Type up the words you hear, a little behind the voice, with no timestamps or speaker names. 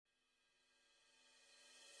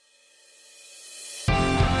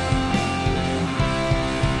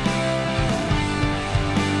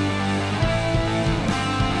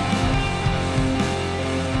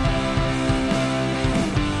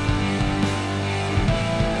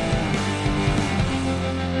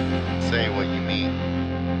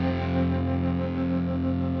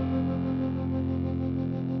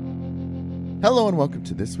Hello and welcome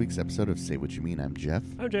to this week's episode of Say What You Mean. I'm Jeff.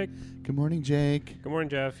 I'm Jake. Good morning, Jake. Good morning,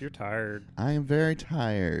 Jeff. You're tired. I am very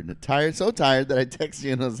tired. So tired that I texted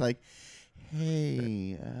you and I was like,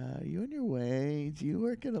 hey, you on your way? Do you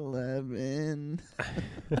work at 11?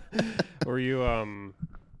 Were you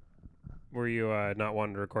not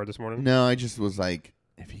wanting to record this morning? No, I just was like,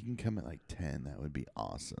 if you can come at like 10, that would be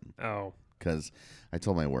awesome. Oh. Because I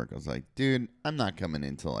told my work, I was like, dude, I'm not coming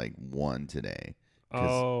in till like 1 today.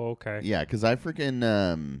 Oh, okay. Yeah, because I freaking,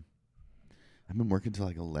 I've been working till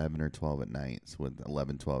like 11 or 12 at night, so with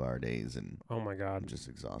 11, 12-hour days, and Oh my God. I'm just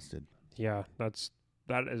exhausted. Yeah, that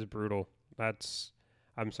is brutal.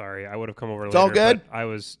 I'm sorry. I would have come over It's later. all good. But I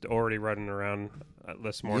was already running around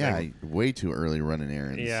this morning. Yeah, way too early running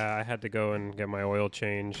errands. Yeah, I had to go and get my oil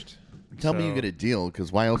changed. Tell me you get a deal,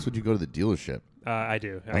 because why else would you go to the dealership? I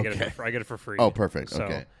do. I get it for free. Oh, perfect. So,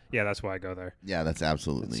 okay. yeah, that's why I go there. Yeah, that's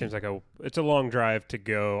absolutely. It seems like it's a long drive to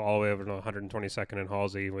go all the way over to 122nd and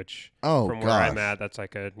Halsey, which from where gosh. I'm at, that's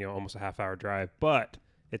like almost a half-hour drive, but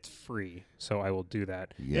it's free, so I will do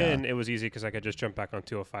that. Yeah. And it was easy because I could just jump back on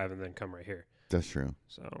 205 and then come right here. That's true.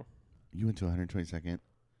 So You went to 122nd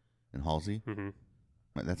in Halsey? mm-hmm.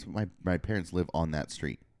 That's my parents live on that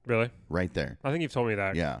street. Really? Right there. I think you've told me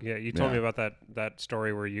that. Yeah. Yeah, you told me about that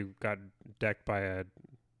story where you got decked by a.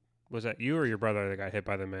 Was that you or your brother that got hit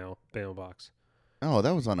by the mailbox? Oh,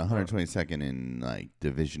 that was on 122nd in like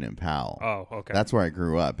Division and Powell. Oh, okay. That's where I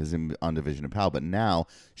grew up, is on Division and Powell. But now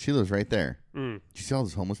she lives right there. Mm. Do you see all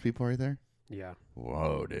those homeless people right there? Yeah.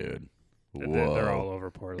 Whoa, dude. They're all over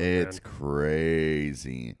Portland. It's man.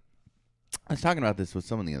 crazy. I was talking about this with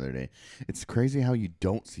someone the other day. It's crazy how you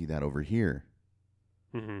don't see that over here.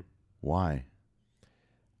 Mm-hmm. Why?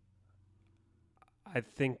 I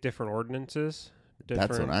think different ordinances.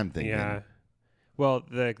 That's what I'm thinking. Yeah. Well,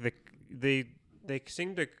 they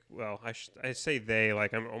seem to. Well, I say they,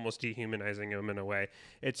 like I'm almost dehumanizing them in a way.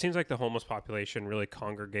 It seems like the homeless population really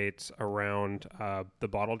congregates around the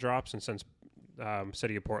bottle drops, and since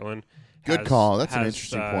City of Portland, Good call. That's an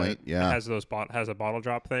interesting point. Yeah, has a bottle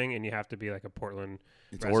drop thing, and you have to be like a Portland.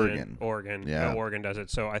 It's resident. Oregon. Yeah, Oregon does it.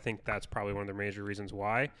 So I think that's probably one of the major reasons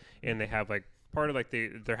why. And they have like part of like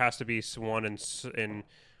there has to be one in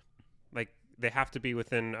like they have to be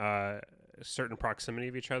within a certain proximity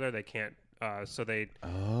of each other. They can't. So there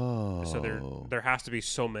has to be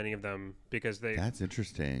so many of them because That's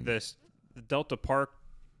interesting. The Delta Park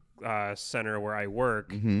Center where I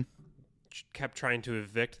work. Mm-hmm. Kept trying to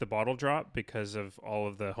evict the bottle drop because of all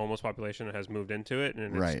of the homeless population that has moved into it,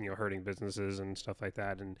 and it's hurting businesses and stuff like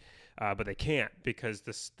that. And but they can't because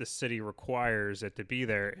the city requires it to be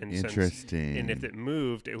there. And interesting. And if it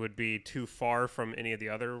moved, it would be too far from any of the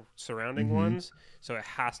other surrounding ones. So it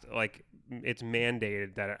has to it's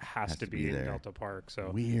mandated that it has to be in there. Delta Park.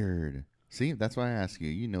 So weird. See, that's why I ask you.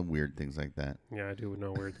 You know weird things like that. Yeah, I do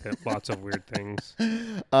know lots of weird things.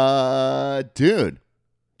 Dude.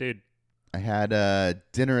 I had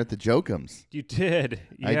dinner at the Jokums. You did.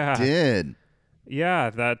 Yeah. I did. Yeah,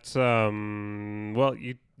 that's well,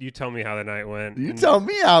 you tell me how the night went. You tell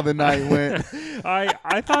me how the night went.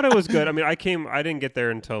 I thought it was good. I mean, I didn't get there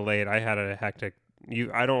until late. I had a hectic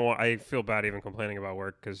I feel bad even complaining about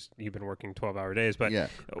work cuz you've been working 12-hour days, but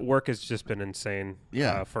work has just been insane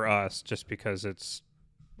for us just because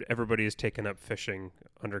everybody is taking up fishing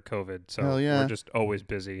under COVID, so we're just always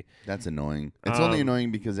busy. That's annoying. It's only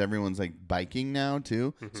annoying because everyone's like biking now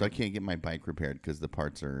too, so I can't get my bike repaired because the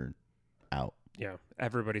parts are out. Yeah,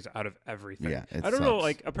 everybody's out of everything. Yeah, I don't know.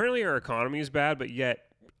 Like, apparently our economy is bad, but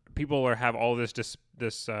yet people have all this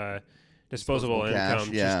disposable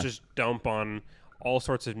income. Cash, just dump on all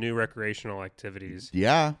sorts of new recreational activities.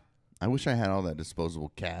 Yeah, I wish I had all that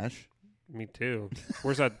disposable cash. Me too.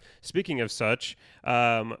 Where's that? Speaking of such,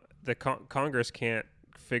 the Congress can't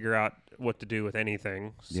figure out what to do with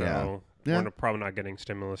anything, so we're probably not getting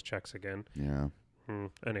stimulus checks again. Yeah.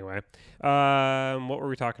 Anyway, what were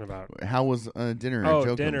we talking about? How was dinner at Jokums?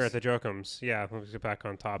 Oh, dinner at the Jokums. Yeah, let's get back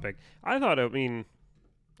on topic. I thought it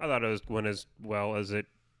went as well as it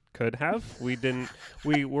could have. We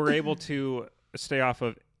were able to stay off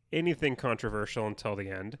of anything controversial until the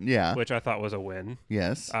end. Yeah. Which I thought was a win.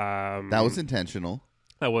 Yes. That was intentional.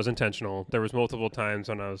 That was intentional. There was multiple times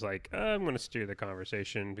when I was like, I'm going to steer the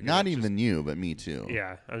conversation. Not even you, but me too.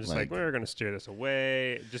 Yeah. I'm just like we're going to steer this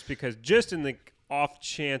away just in the off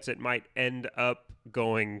chance it might end up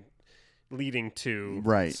leading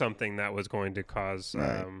to something that was going to cause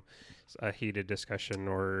a heated discussion,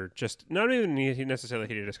 or just not even necessarily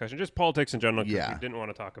heated discussion, just politics in general. We didn't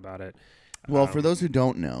want to talk about it. Well, for those who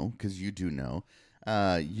don't know, because you do know,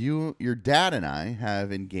 your dad and I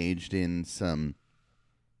have engaged in some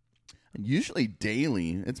Usually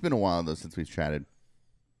daily. It's been a while, though, since we've chatted.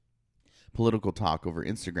 Political talk over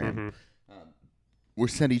Instagram. Mm-hmm. We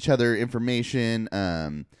send each other information.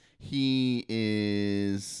 He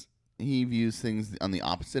views things on the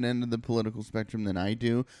opposite end of the political spectrum than I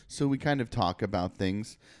do. So we kind of talk about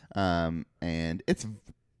things. And it's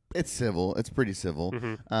civil. It's pretty civil.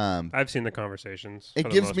 Mm-hmm. I've seen the conversations. It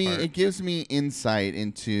gives me insight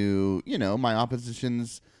into, my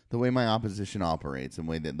opposition's, the way my opposition operates and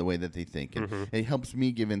the way that they think. And it helps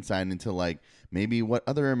me give insight into like maybe what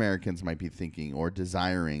other Americans might be thinking or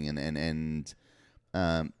desiring.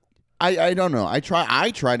 I don't know. I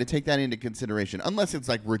try to take that into consideration, unless it's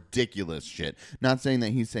like ridiculous shit. Not saying that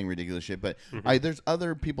he's saying ridiculous shit, but there's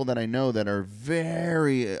other people that I know that are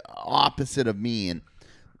very opposite of me, and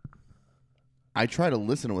I try to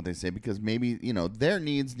listen to what they say because maybe, their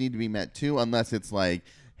needs need to be met too, unless it's like,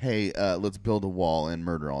 hey, let's build a wall and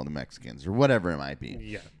murder all the Mexicans or whatever it might be.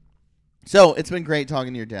 Yeah. So it's been great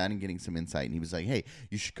talking to your dad and getting some insight. And he was like, hey,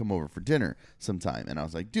 you should come over for dinner sometime. And I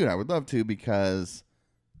was like, dude, I would love to because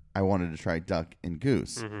I wanted to try duck and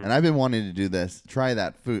goose. And I've been wanting to do this, try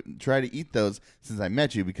that food, try to eat those since I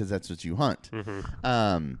met you because that's what you hunt.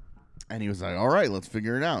 And he was like, all right, let's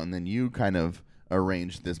figure it out. And then you kind of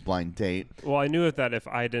arranged this blind date. Well, I knew that if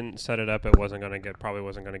I didn't set it up, it probably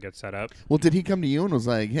wasn't going to get set up. Well, did he come to you and was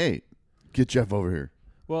like, hey, get Jeff over here?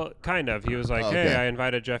 Well, kind of. He was like, hey, I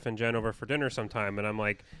invited Jeff and Jen over for dinner sometime. And I'm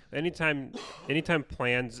like, anytime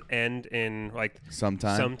plans end in like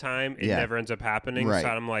sometime, it never ends up happening. Right. So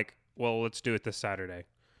I'm like, well, let's do it this Saturday.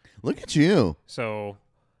 Look at you. So,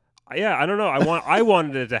 yeah, I don't know. I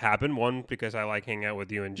wanted it to happen. One, because I like hanging out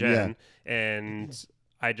with you and Jen. Yeah. And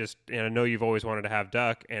I know you've always wanted to have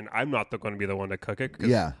duck, and I'm not going to be the one to cook it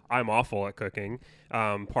because I'm awful at cooking,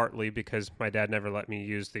 partly because my dad never let me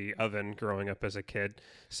use the oven growing up as a kid.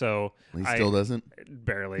 So he still doesn't?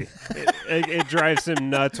 Barely. It drives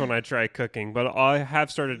him nuts when I try cooking, but I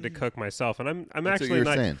have started to cook myself, and I'm That's actually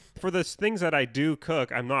not saying. For the things that I do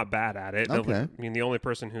cook, I'm not bad at it. Okay. I mean, the only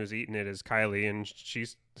person who's eaten it is Kylie, and she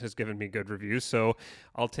has given me good reviews, so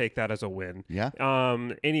I'll take that as a win. Yeah.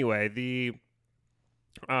 Anyway,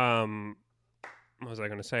 what was I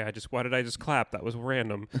going to say? Why did I just clap? That was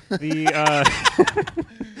random. You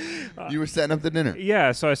were setting up the dinner.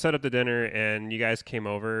 Yeah, so I set up the dinner, and you guys came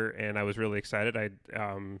over, and I was really excited.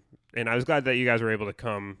 And I was glad that you guys were able to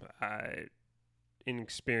come and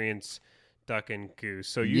experience duck and goose.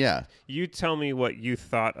 So you tell me what you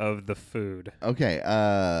thought of the food. Okay,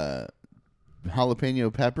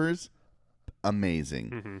 jalapeno peppers, amazing.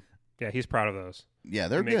 Mm-hmm. Yeah, he's proud of those. Yeah,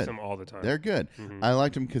 they're good. He makes them all the time. They're good. Mm-hmm. I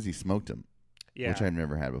liked them because he smoked them. Yeah. Which I've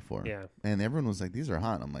never had before. Yeah. And everyone was like, these are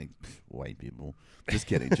hot. I'm like, white people. Just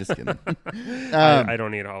kidding. Just kidding. I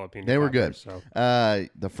don't eat jalapeno. They were good. So.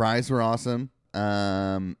 The fries were awesome.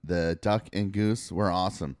 The duck and goose were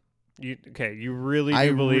awesome. You really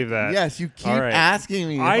do believe that? Yes, you keep asking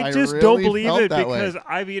me. I just really don't believe it because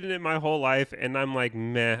I've eaten it my whole life, and I'm like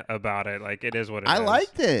meh about it. Like it is what it is. I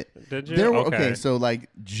liked it. Did you? Okay, so like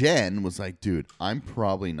Jen was like, dude, I'm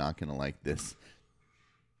probably not gonna like this.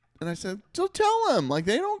 And I said, so tell them. Like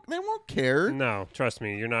they won't care. No, trust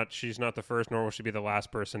me, she's not the first, nor will she be the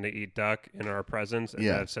last person to eat duck in our presence. And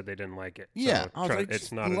Dad said they didn't like it. Yeah, so I was like,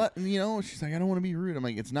 it's not. She's like, I don't want to be rude. I'm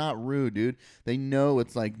like, it's not rude, dude. They know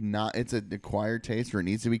it's like not. It's an acquired taste, or it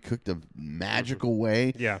needs to be cooked a magical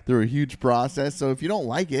way. Yeah, through a huge process. So if you don't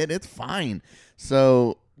like it, it's fine.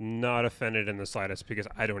 So. Not offended in the slightest because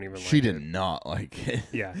I don't even like it. She did not like it.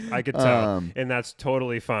 Yeah, I could tell. And that's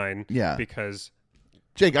totally fine. Yeah. Because.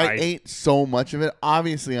 Jake, I ate so much of it.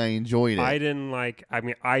 Obviously, I enjoyed it. I don't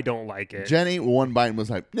like it. Jen ate one bite and was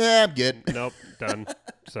like, nah, I'm good. Nope, done.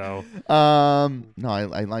 So. No,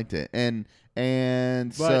 I liked it.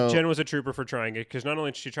 But Jen was a trooper for trying it because not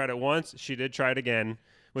only did she tried it once, she did try it again,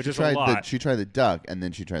 which is a lot. She tried the duck and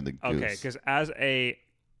then she tried the goose. Okay, because as a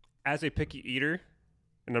picky eater,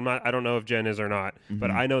 and I don't know if Jen is or not,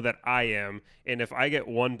 but I know that I am. And if I get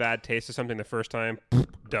one bad taste of something the first time,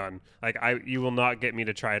 done. Like you will not get me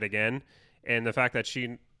to try it again. And the fact that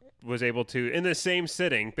she was able to, in the same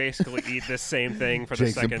sitting, basically eat the same thing for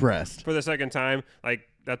the second time, like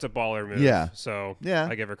that's a baller move. Yeah. So yeah,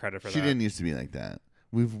 I give her credit for that. She didn't used to be like that.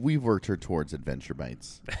 We've worked her towards Adventure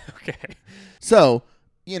Bites. Okay. So,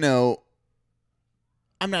 I'm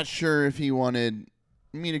not sure if he wanted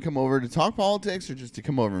me to come over to talk politics or just to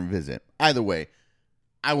come over and visit. Either way,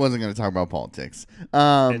 I wasn't going to talk about politics.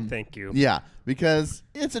 And thank you. Yeah, because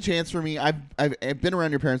it's a chance for me. I've been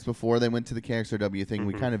around your parents before. They went to the KXRW thing.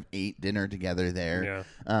 We kind of ate dinner together there.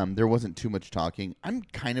 Yeah. There wasn't too much talking. I'm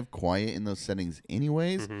kind of quiet in those settings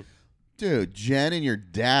anyways. Dude, Jen and your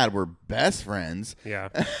dad were best friends. Yeah.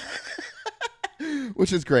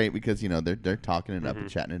 which is great because they're talking it up and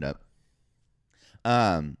chatting it up.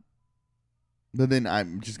 But then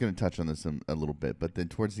I'm just going to touch on this a little bit. But then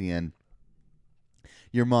towards the end,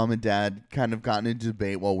 your mom and dad kind of got in a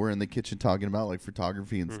debate while we're in the kitchen talking about like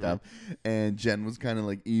photography and stuff. And Jen was kind of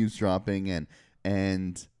like eavesdropping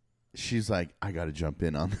and she's like, I got to jump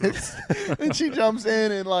in on this. And she jumps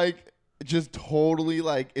in and like just totally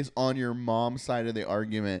like is on your mom's side of the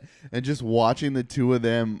argument. And just watching the two of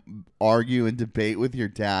them argue and debate with your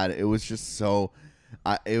dad, it was just so...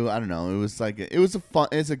 I don't know. It was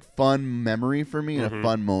a fun memory for me and a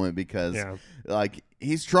fun moment because like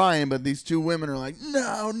he's trying, but these two women are like,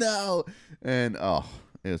 no, and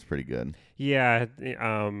it was pretty good. Yeah,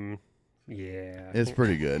 it's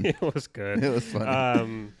pretty good. It was good. It was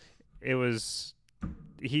funny. It was.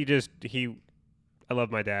 I love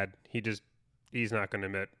my dad. He's not going to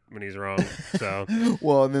admit when he's wrong. So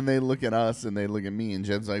well, and then they look at us and they look at me, and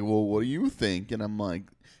Jen's like, well, what do you think? And I'm like,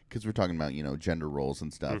 because we're talking about gender roles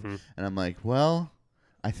and stuff, and I'm like, well,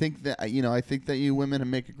 I think that you women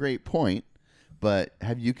make a great point, but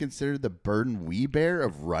have you considered the burden we bear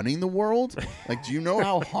of running the world? Like, do you know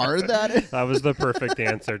how hard that is? That was the perfect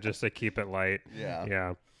answer, just to keep it light.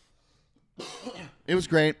 Yeah. It was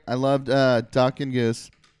great. I loved Duck and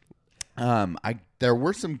Goose. There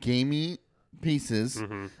were some gamey pieces,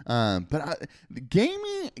 but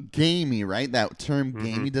gamey, right? That term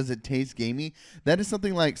gamey, does it taste gamey? That is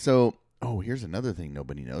something like, so, here's another thing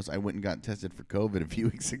nobody knows. I went and got tested for COVID a few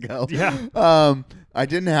weeks ago. Yeah. I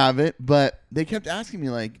didn't have it, but they kept asking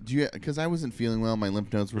me like, because I wasn't feeling well, my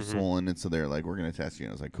lymph nodes were swollen, and so they're like, we're going to test you.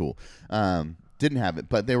 And I was like, cool. Didn't have it,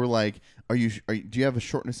 but they were like, do you have a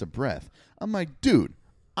shortness of breath? I'm like, dude,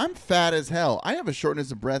 I'm fat as hell. I have a shortness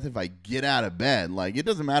of breath if I get out of bed. Like, it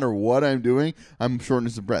doesn't matter what I'm doing. I'm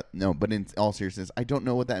shortness of breath. No, but in all seriousness, I don't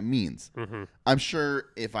know what that means. I'm sure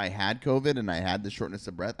if I had COVID and I had the shortness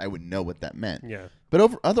of breath, I would know what that meant. Yeah.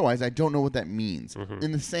 But otherwise, I don't know what that means.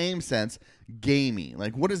 In the same sense, gamey.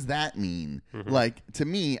 Like, what does that mean? Like, to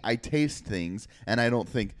me, I taste things, and I don't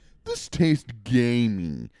think, this tastes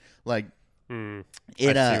gamey. Like... I see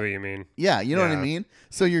what you mean. Yeah, you know what I mean?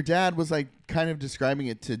 So your dad was like kind of describing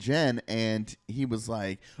it to Jen, and he was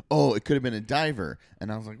like, oh, it could have been a diver.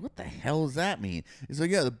 And I was like, what the hell does that mean? He's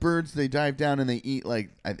like, yeah, the birds, they dive down and they eat like,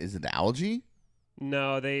 is it algae?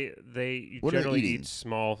 No, they generally eat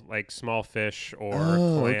small fish or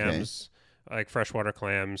clams, like freshwater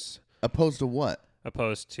clams. Opposed to what?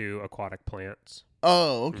 Opposed to aquatic plants.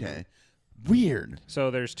 Oh, okay. Weird.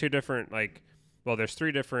 So there's three different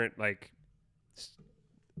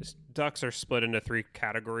ducks are split into three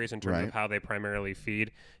categories in terms of how they primarily feed,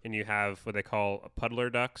 and you have what they call puddler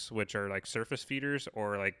ducks, which are like surface feeders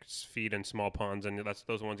or like feed in small ponds, and that's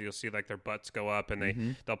those ones you'll see like their butts go up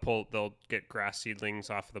and they'll get grass seedlings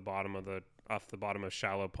off the bottom of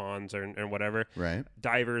shallow ponds and whatever. Right.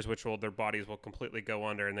 Divers, their bodies will completely go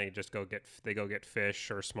under and they just go get fish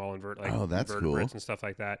or small that's invertebrates cool. and stuff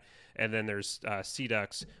like that. And then there's sea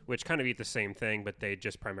ducks, which kind of eat the same thing, but they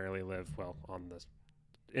just primarily live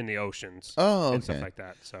in the oceans and stuff like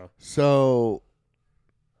that. So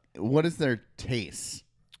what is their taste,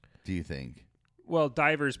 do you think? Well,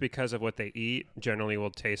 divers, because of what they eat, generally will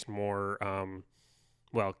taste more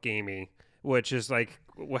gamey, which is like,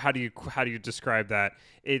 how do you describe that?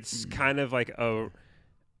 It's kind of like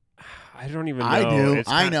I don't even know. I do.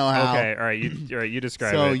 I know how. Okay, all right, you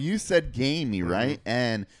describe it. So you said gamey, right?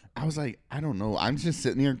 And I was like, I don't know. I'm just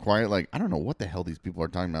sitting here quiet, like, I don't know what the hell these people are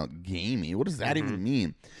talking about. Gamey. What does that even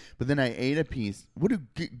mean? But then I ate a piece. What do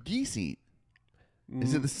geese eat?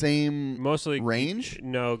 Is it the same range?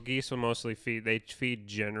 No, geese will mostly feed. They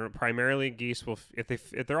feed primarily geese will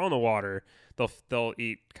if they're on the water, they'll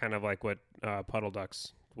eat kind of like what puddle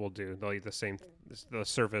ducks will do. They'll eat the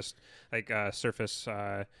surface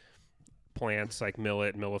plants like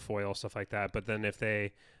millet, milfoil, stuff like that. But then if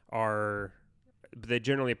they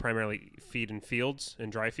generally primarily feed in fields, in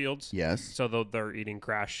dry fields. Yes. So they're eating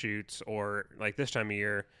grass shoots, or like this time of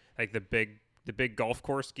year, like the big golf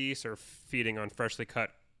course geese are feeding on freshly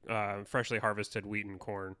harvested wheat and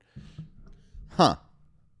corn. Huh.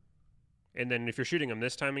 And then if you're shooting them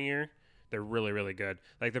this time of year, they're really, really good.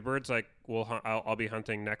 Like the birds, like I'll be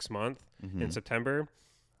hunting next month in September.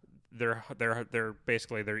 They're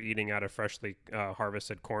eating out of freshly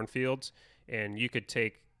harvested cornfields, and you could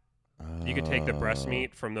take the breast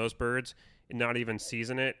meat from those birds and not even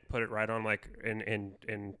season it, put it right on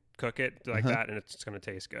and cook it like that, and it's going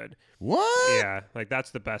to taste good. What? Yeah, like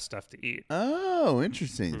that's the best stuff to eat. Oh,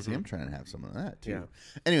 interesting. See, I'm trying to have some of that too. Yeah.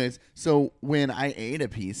 Anyways, so when I ate a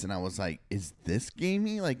piece and I was like, is this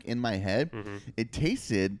gamey? Like in my head, it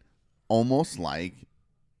tasted almost like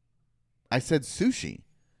I said sushi.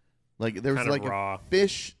 Like there was like raw. A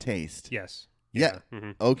fish taste. Yes. Yeah.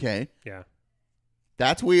 Okay. Yeah.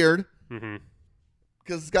 That's weird.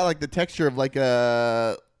 Because it's got like the texture of like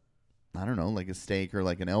a, I don't know, like a steak or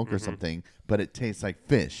like an elk or something, but it tastes like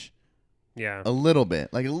fish. Yeah. A little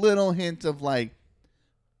bit. Like a little hint of like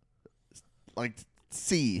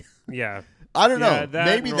sea. Yeah. I don't know.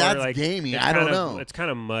 Maybe that's like, gamey. I don't know. It's kind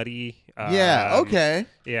of muddy. Yeah. Okay.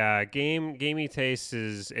 Yeah. Gamey taste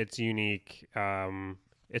it's unique.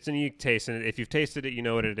 It's a unique taste, and if you've tasted it, you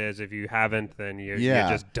know what it is. If you haven't, then you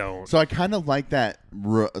just don't. So I kind of like that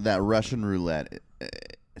Russian roulette.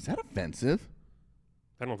 Is that offensive?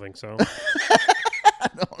 I don't think so. I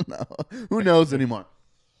don't know. Who knows anymore?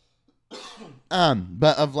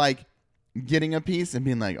 But of like getting a piece and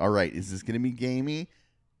being like, all right, is this gonna be gamey?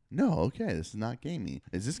 No, okay, this is not gamey.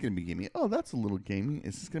 Is this gonna be gamey? Oh, that's a little gamey.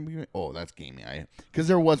 Is this gonna be gamey? Oh, that's gamey. Because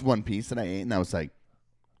there was one piece that I ate, and I was like,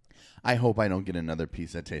 I hope I don't get another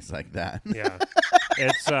piece that tastes like that. Yeah.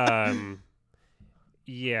 It's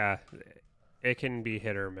yeah. It can be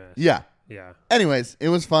hit or miss. Yeah. Yeah. Anyways, it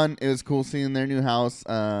was fun. It was cool seeing their new house.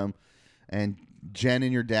 And Jen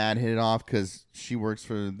and your dad hit it off because she works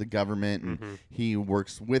for the government and he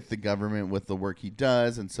works with the government with the work he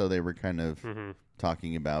does, and so they were kind of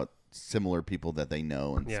talking about similar people that they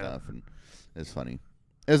know and stuff, and it was funny.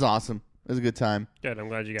 It was awesome. It was a good time. Good. I'm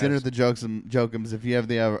glad you guys. Dinner at the Jokums. If you have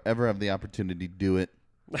ever have the opportunity, do it.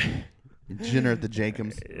 Dinner at the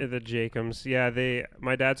Jacobs. The Jacobs. Yeah.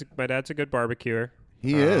 My dad's a good barbecuer.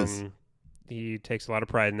 He is. He takes a lot of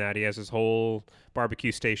pride in that. He has his whole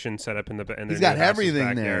barbecue station set up in the. He's got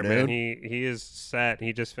everything there, dude. Man, he is set.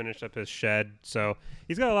 He just finished up his shed, so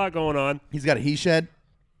he's got a lot going on. He's got a he shed.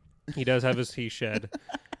 He does have his he shed.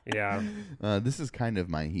 Yeah. This is kind of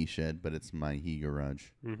my he shed, but it's my he garage.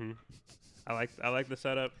 I like the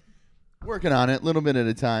setup. Working on it, a little bit at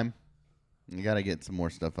a time. You got to get some more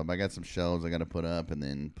stuff up. I got some shelves I got to put up, and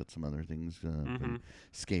then put some other things up. And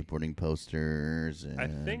skateboarding posters. And I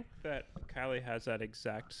think that Kylie has that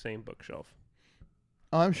exact same bookshelf.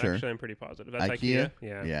 Oh, I'm sure. Actually, I'm pretty positive. That's IKEA?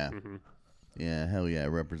 Yeah. Yeah. Yeah, hell yeah,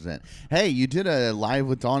 represent. Hey, you did a live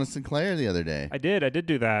with Donna Sinclair the other day. I did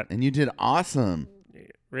do that. And you did awesome.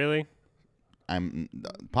 Really?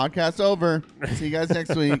 Podcast over. See you guys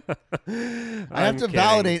next week. I have to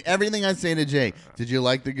validate everything I say to Jake. Did you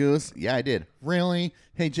like the goose? Yeah, I did. Really?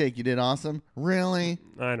 Hey, Jake, you did awesome. Really?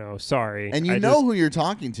 I know. Sorry. And you know who you're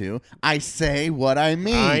talking to. I say what I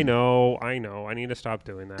mean. I know. I need to stop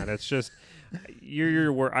doing that. It's just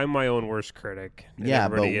I'm my own worst critic. Yeah,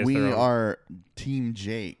 but we are Team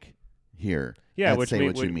Jake here. Yeah, which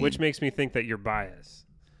makes me think that you're biased.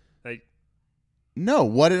 No,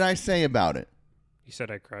 what did I say about it? You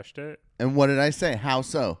said I crushed it? And what did I say? How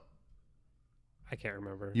so? I can't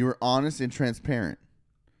remember. You were honest and transparent.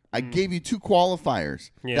 I gave you 2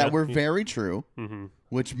 qualifiers that were very true,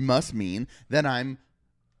 which must mean that I'm,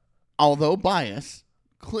 although biased,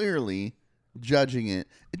 clearly judging it.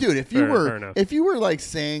 Dude, if you were like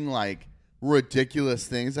saying like ridiculous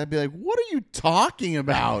things, I'd be like, what are you talking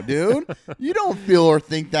about, dude? You don't feel or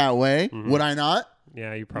think that way. Would I not?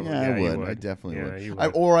 Yeah, you probably. Yeah, I would. You would. I definitely would. You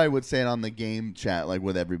would. Or I would say it on the game chat, like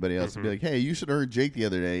with everybody else, and be like, "Hey, you should have heard Jake the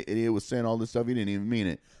other day. He was saying all this stuff. He didn't even mean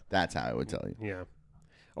it." That's how I would tell you. Yeah.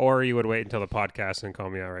 Or you would wait until the podcast and call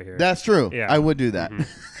me out right here. That's true. Yeah, I would do that.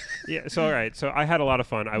 Yeah. So all right. So I had a lot of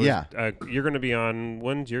fun. You're going to be on.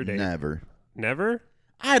 When's your date? Never. Never.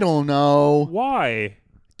 I don't know. Why?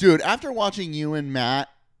 Dude, after watching you and Matt,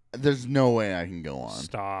 there's no way I can go on.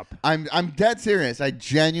 Stop. I'm dead serious. I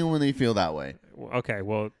genuinely feel that way. Okay.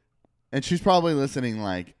 Well. And she's probably listening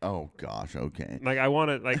like, oh gosh, okay. Like I want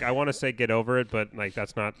to say get over it, but like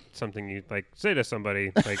that's not something you like say to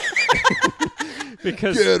somebody like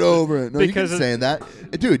because get over it. No, you can say that.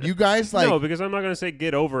 Dude, you guys like no, because I'm not going to say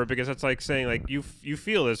get over it because that's like saying like you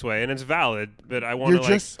feel this way and it's valid, but I want to like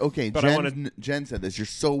just okay, but Jen said this, you're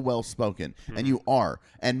so well spoken and you are.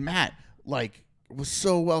 And Matt like was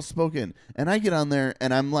so well spoken. And I get on there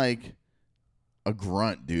and I'm like a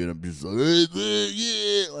grunt, dude. I'm just like,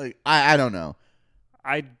 yeah. Like I don't know.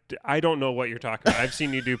 I don't know what you're talking about. I've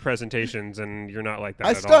seen you do presentations, and you're not like that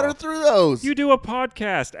I stutter through those. You do a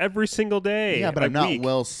podcast every single day. Yeah, but I'm not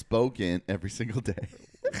well spoken every single day.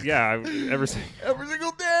 Yeah, every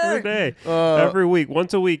single day. Every day. Every week.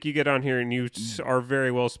 Once a week, you get on here, and you are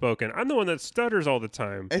very well spoken. I'm the one that stutters all the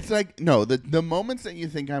time. It's like, no, the moments that you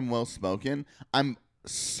think I'm well spoken, I'm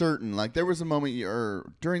certain. Like there was a moment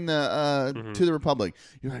during the To the Republic,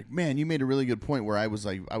 you're like, man, you made a really good point where I was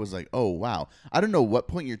like, oh wow, I don't know what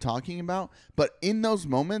point you're talking about, but in those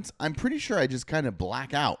moments I'm pretty sure I just kind of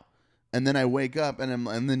black out and then I wake up and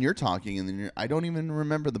then you're talking, and then I don't even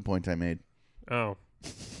remember the point I made. Oh,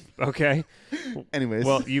 okay. Anyways,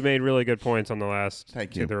 well, you made really good points on the last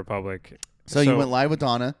Thank you. To the Republic. So you went live with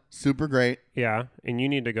Donna. Super great. Yeah, and you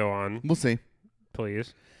need to go on. We'll see.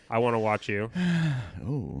 Please. I want to watch you.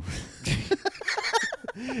 Oh.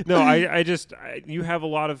 No, I just you have a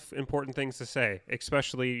lot of important things to say,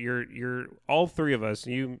 especially you're all three of us,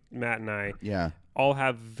 you, Matt, and I. Yeah. All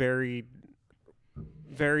have very,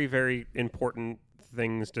 very, very important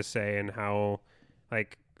things to say, and how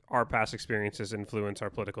like our past experiences influence our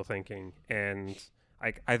political thinking. And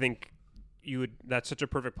I think that's such a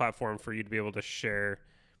perfect platform for you to be able to share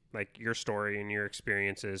like your story and your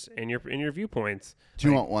experiences and your viewpoints. Do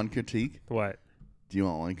you want one critique? What? Do you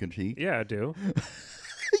want one critique? Yeah, I do.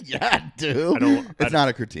 Yeah, I do. It's not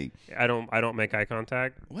a critique. I don't make eye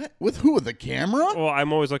contact. What? With who? With the camera? Well,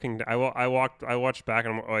 I'm always looking. I watched back,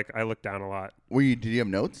 and I'm like, I look down a lot. Did you have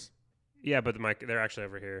notes? Yeah, but they're actually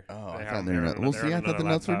over here. Oh, I thought they were. We'll see. I thought the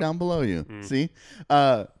notes were down below you. See,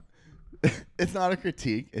 it's not a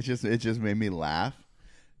critique. It just made me laugh.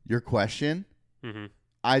 Your question. Mm-hmm.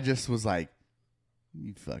 I just was like,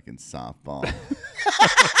 you fucking softball.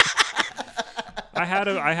 I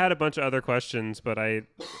had a bunch of other questions, but it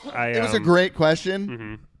was a great question.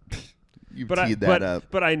 Mm-hmm. You teed that up.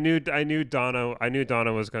 But I knew Donna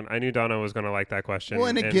was gonna like that question. Well,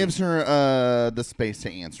 and it gives her the space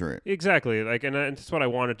to answer it. Exactly. Like, and that's what I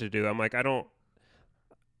wanted to do. I'm like,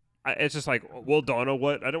 it's just like, well, Donna,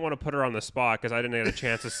 what? I didn't want to put her on the spot because I didn't get a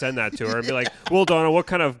chance to send that to her and be like, well, Donna, what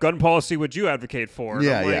kind of gun policy would you advocate for? And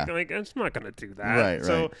I'm like, I'm not going to do that. Right.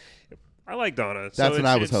 So I like Donna. That's what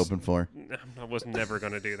I was hoping for. I was never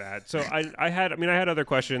going to do that. So I had other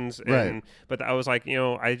questions, but I was like,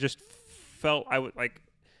 I just felt I would like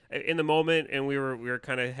in the moment, and we were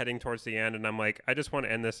kind of heading towards the end, and I'm like, I just want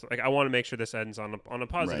to end this. Like, I want to make sure this ends on a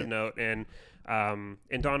positive note, and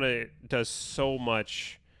Donna does so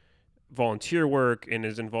much volunteer work and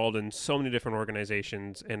is involved in so many different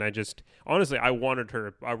organizations, and I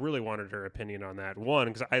really wanted her opinion on that one,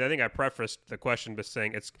 because I think I prefaced the question by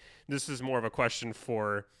saying this is more of a question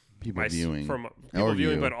for people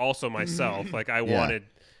viewing, but also myself. Like, I wanted,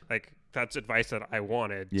 like, that's advice that I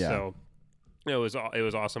wanted. So it was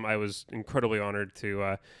awesome. I was incredibly honored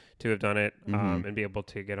to have done it and be able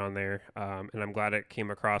to get on there. And I'm glad it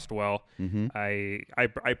came across well. Mm-hmm.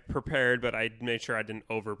 I prepared, but I made sure I didn't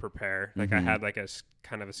over prepare. Like, I had like a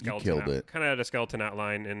kind of a skeleton. Kind of had a skeleton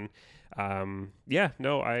outline, and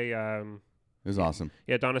it was awesome.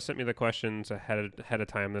 Yeah, Donna sent me the questions ahead of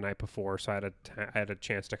time the night before, so I had a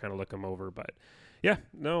chance to kind of look them over. But yeah,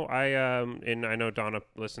 no, and I know Donna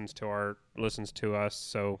listens to us,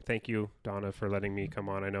 so thank you, Donna, for letting me come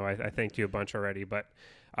on. I know I thanked you a bunch already, but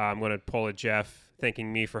I'm going to pull a Jeff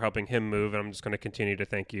thanking me for helping him move, and I'm just going to continue to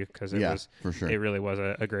thank you because for sure. It really was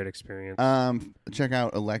a great experience. Check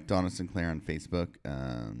out Elect Donna Sinclair on Facebook.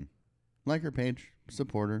 Like her page,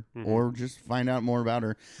 support her, or just find out more about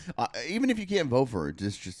her. Even if you can't vote for her,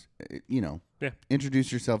 just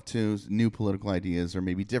introduce yourself to new political ideas or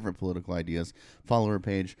maybe different political ideas. Follow her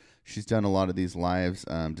page. She's done a lot of these lives,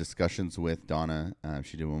 discussions with Donna.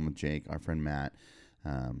 She did one with Jake, our friend Matt,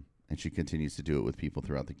 and she continues to do it with people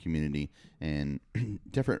throughout the community and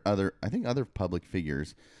different other public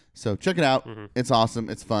figures. So check it out. It's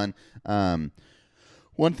awesome. It's fun.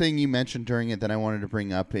 One thing you mentioned during it that I wanted to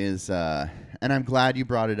bring up is, and I'm glad you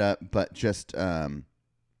brought it up, but just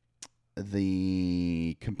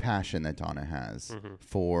the compassion that Donna has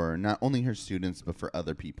for not only her students, but for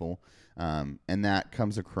other people. And that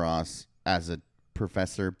comes across as a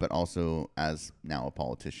professor, but also as now a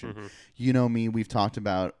politician. You know me, we've talked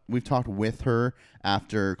with her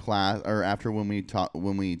after class, or after when we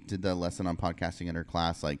did the lesson on podcasting in her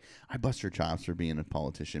class. Like, I bust her chops for being a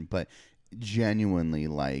politician, but genuinely,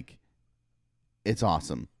 like, it's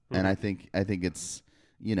awesome. And I think it's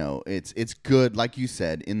it's good, like you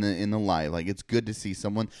said in the live, like, it's good to see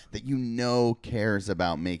someone that cares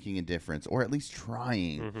about making a difference, or at least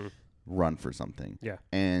trying run for something.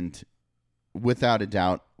 And without a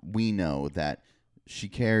doubt, we know that she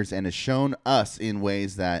cares and has shown us in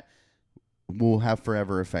ways that will have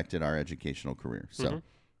forever affected our educational career. So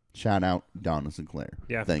shout out Donna Sinclair.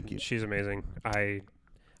 Thank you. She's amazing.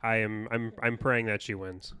 I'm praying that she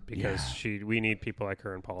wins, because we need people like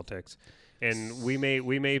her in politics, and we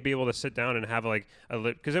may be able to sit down and have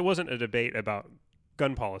because it wasn't a debate about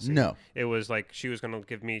gun policy. No, it was like she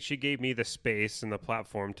gave me the space and the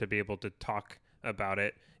platform to be able to talk about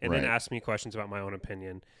it, and then ask me questions about my own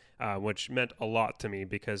opinion, which meant a lot to me,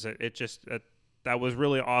 because that was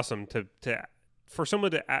really awesome for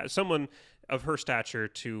someone of her stature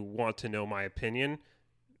to want to know my opinion.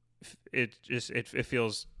 it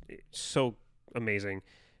feels so amazing.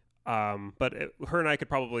 But her and I could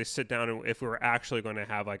probably sit down, and if we were actually going to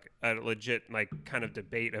have like a legit like kind of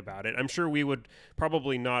debate about it, I'm sure we would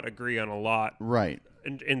probably not agree on a lot, right?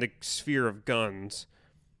 In the sphere of guns.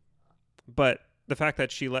 But the fact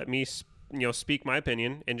that she let me, speak my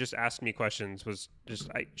opinion and just ask me questions was just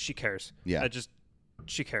she cares. Yeah,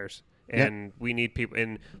 she cares, and we need people.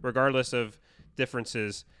 And regardless of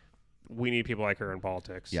differences, we need people like her in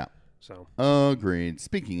politics. Yeah. So agreed.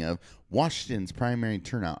 Speaking of, Washington's primary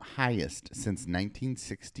turnout highest since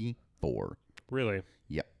 1964. Really?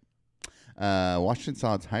 Yep. Washington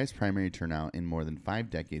saw its highest primary turnout in more than 5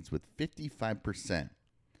 decades, with 55%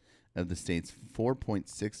 of the state's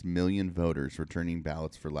 4.6 million voters returning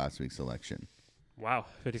ballots for last week's election. Wow,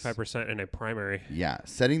 55% in a primary. Yeah,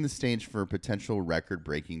 setting the stage for a potential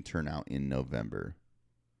record-breaking turnout in November.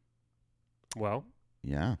 Well,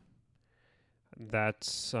 yeah.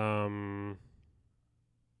 That's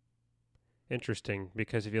interesting,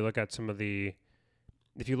 because if you look at some of the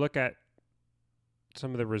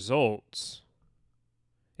results,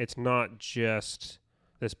 it's not just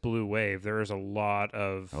this blue wave. There is a lot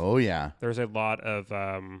of there's a lot of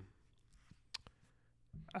I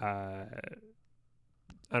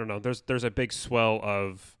don't know. There's a big swell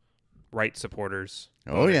of right supporters.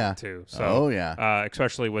 Too. So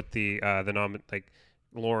especially with the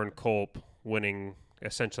Lauren Culp winning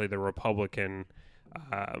essentially the Republican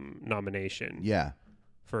nomination. Yeah.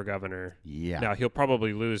 For governor. Yeah. Now he'll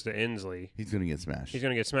probably lose to Inslee. He's going to get smashed. He's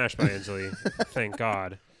going to get smashed by Inslee. Thank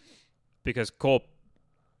God. Because Culp,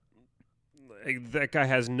 that guy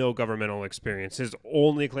has no governmental experience. His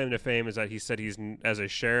only claim to fame is that he said as a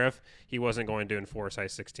sheriff, he wasn't going to enforce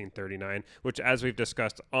I-1639, which, as we've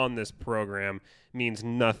discussed on this program, means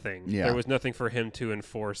nothing. Yeah. There was nothing for him to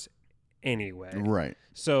enforce anyway. Right.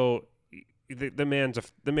 So the man's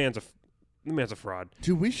a fraud.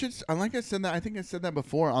 Dude, we should, like I said that, I think I said that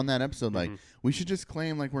before on that episode, like, we should just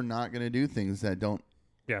claim like we're not going to do things that don't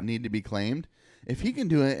need to be claimed. If he can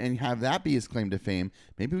do it and have that be his claim to fame,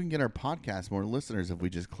 maybe we can get our podcast more listeners if we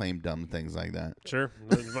just claim dumb things like that. Sure.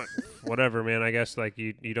 Whatever, man. I guess like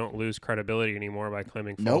you don't lose credibility anymore by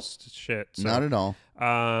claiming false shit. So, not at all.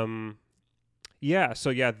 Yeah.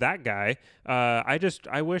 So that guy,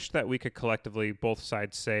 I wish that we could collectively, both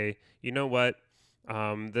sides, say, you know what?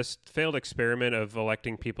 This failed experiment of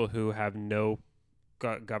electing people who have no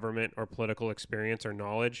government or political experience or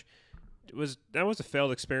knowledge, that was a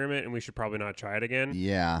failed experiment, and we should probably not try it again.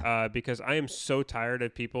 Yeah. Because I am so tired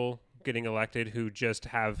of people getting elected who just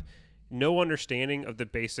have no understanding of the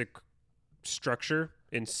basic structure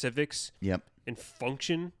in civics. Yep. And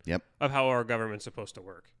function. Yep. Of how our government's supposed to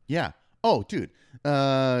work. Yeah. Oh, dude.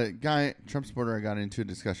 Guy, Trump supporter I got into a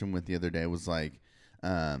discussion with the other day was like,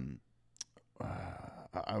 I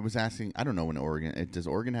was asking, I don't know when Oregon, does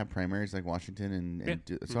Oregon have primaries like Washington?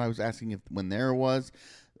 So I was asking if when there was,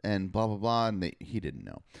 and blah, blah, blah, and he didn't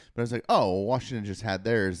know. But I was like, oh, well, Washington just had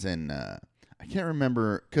theirs, and I can't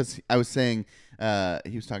remember, because I was saying,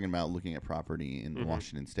 he was talking about looking at property in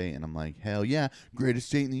Washington State, and I'm like, hell yeah, greatest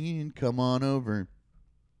state in the union, come on over.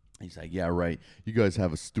 He's like, yeah, right, you guys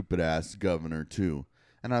have a stupid-ass governor, too.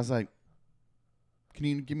 And I was like, can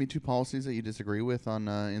you give me 2 policies that you disagree with on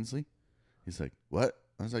Inslee? He's like, what?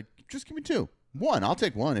 I was like, just give me 2. 1, I'll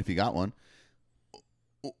take 1 if you got one.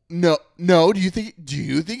 No. Do you think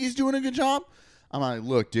he's doing a good job? I'm like,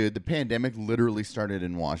 look, dude, the pandemic literally started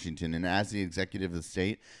in Washington, and as the executive of the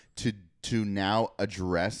state, to now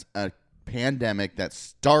address a pandemic that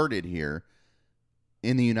started here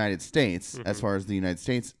in the United States, as far as the United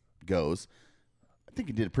States goes, I think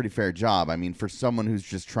he did a pretty fair job. I mean, for someone who's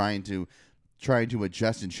just trying to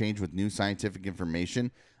adjust and change with new scientific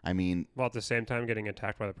information, I mean, while at the same time getting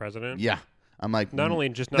attacked by the president. Yeah. I'm like, not only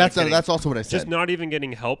just not that's also what I said. Just not even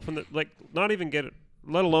getting help from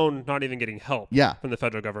let alone not even getting help from the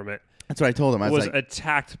federal government. That's what I told him. I was like,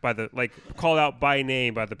 attacked by called out by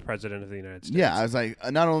name by the president of the United States. Yeah, I was like,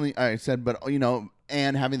 not only I said, but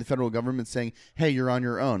and having the federal government saying, "Hey, you're on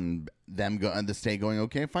your own." And the state going,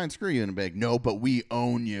 "Okay, fine, screw you," and be like, "No, but we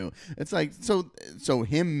own you." It's like so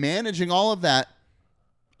him managing all of that.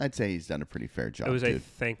 I'd say he's done a pretty fair job. It was a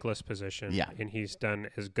thankless position. Yeah. And he's done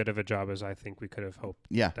as good of a job as I think we could have hoped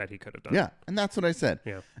that he could have done. Yeah. And that's what I said.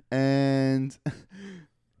 Yeah. And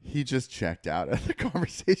he just checked out of the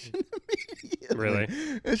conversation immediately. Really?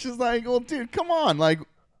 It's just like, well, dude, come on. Like,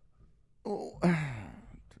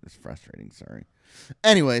 it's frustrating. Sorry.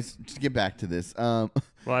 Anyways, to get back to this. Well,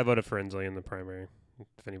 I voted for Inslee in the primary,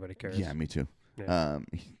 if anybody cares. Yeah, me too. Yeah.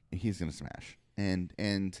 He's going to smash.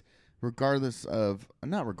 And regardless of,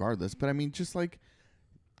 not regardless, but I mean, just like,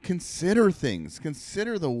 consider things.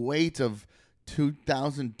 Consider the weight of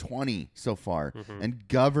 2020 so far and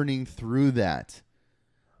governing through that.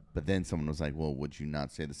 But then someone was like, well, would you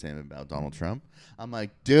not say the same about Donald Trump? I'm like,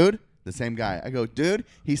 dude, the same guy. I go, dude,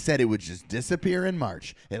 he said it would just disappear in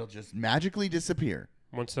March. It'll just magically disappear.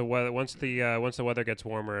 Once the weather gets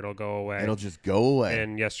warmer, it'll go away. It'll just go away.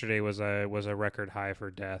 And yesterday was a record high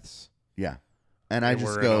for deaths. Yeah. And I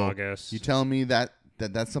just go, you telling me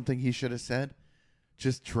that's something he should have said?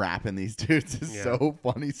 Just trapping these dudes is so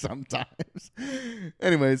funny sometimes.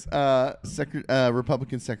 Anyways,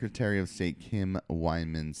 Republican Secretary of State Kim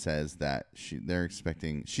Wyman says that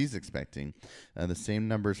she's expecting the same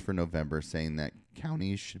numbers for November, saying that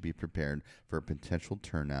counties should be prepared for a potential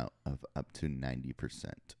turnout of up to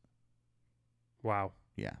 90%. Wow.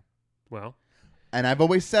 Yeah. Well. And I've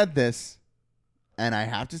always said this, and I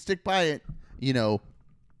have to stick by it. You know,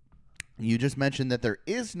 you just mentioned that there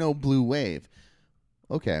is no blue wave.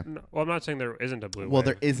 Okay. No, well, I'm not saying there isn't a blue wave. Well,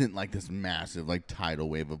 there isn't like this massive like tidal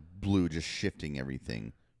wave of blue just shifting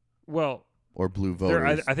everything. Well, or blue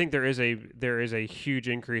voters. I think there is a huge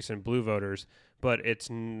increase in blue voters, but it's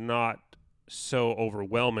not so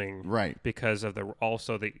overwhelming, right? Because of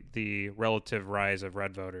the relative rise of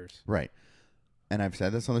red voters, right? And I've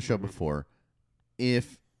said this on the show before.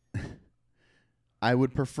 If I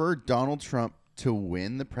would prefer Donald Trump to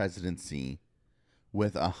win the presidency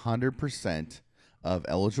with 100% of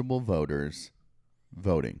eligible voters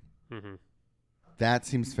voting. That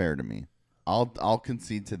seems fair to me. I'll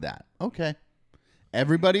concede to that. Okay.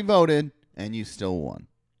 Everybody voted and you still won.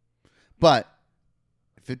 But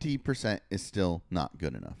 50% is still not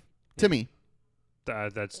good enough to me.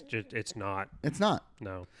 It's not. It's not.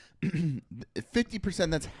 No.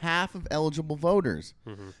 50%, that's half of eligible voters.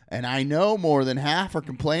 And I know more than half are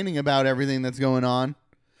complaining about everything that's going on.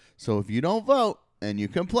 So if you don't vote and you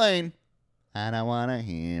complain, I don't want to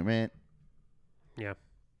hear it. Yeah.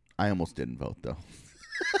 I almost didn't vote, though.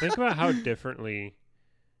 Think about how differently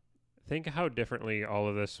all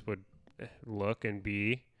of this would look and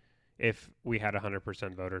be if we had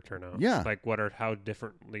 100% voter turnout. Yeah. Like how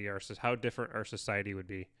different our society would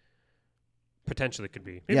be. Potentially could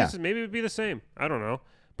be. Maybe it would be the same. I don't know.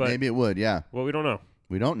 But maybe it would, yeah. Well, we don't know.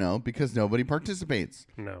 We don't know because nobody participates.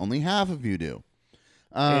 No. Only half of you do.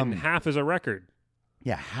 And half is a record.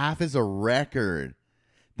 Yeah, half is a record.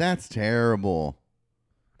 That's terrible.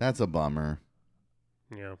 That's a bummer.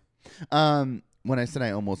 Yeah. When I said I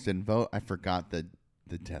almost didn't vote, I forgot the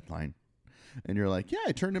deadline. And you're like, yeah,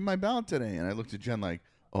 I turned in my ballot today. And I looked at Jen like,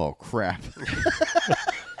 oh, crap.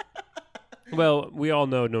 Well, we all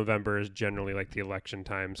know November is generally like the election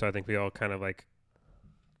time. So I think we all kind of like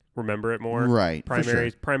remember it more. Right.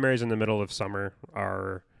 Primaries in the middle of summer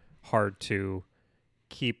are hard to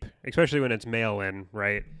keep, especially when it's mail-in,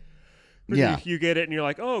 right? Yeah. You get it and you're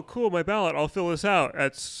like, oh, cool, my ballot. I'll fill this out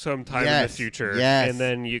at some time in the future. Yes. And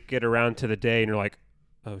then you get around to the day and you're like,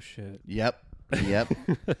 oh, shit. Yep.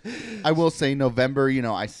 I will say November,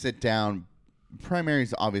 I sit down. Primary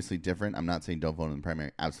is obviously different. I'm not saying don't vote in the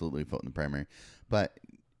primary. Absolutely vote in the primary. But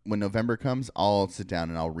when November comes, I'll sit down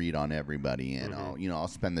and I'll read on everybody. And I'll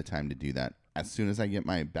spend the time to do that. As soon as I get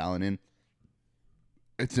my ballot in,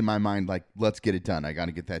 it's in my mind like, let's get it done. I got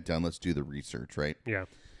to get that done. Let's do the research, right? Yeah.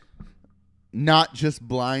 Not just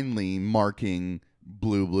blindly marking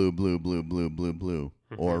blue, blue, blue, blue, blue, blue, blue,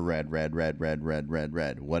 or red, red, red, red, red, red,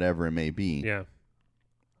 red, whatever it may be. Yeah.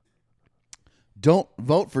 Don't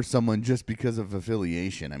vote for someone just because of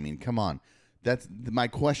affiliation. I mean, come on. That's my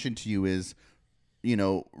question to you is,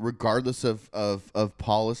 regardless of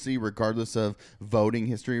policy, regardless of voting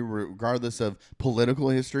history, regardless of political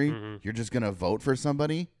history, you're just going to vote for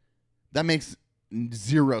somebody? That makes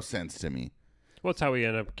zero sense to me. Well, it's how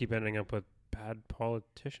we keep ending up with bad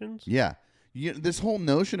politicians. Yeah. This whole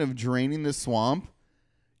notion of draining the swamp,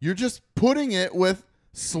 you're just putting it with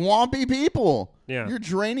swampy people. Yeah. You're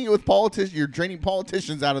draining it with politicians. You're draining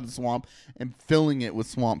politicians out of the swamp and filling it with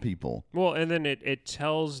swamp people. Well, and then it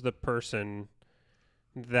tells the person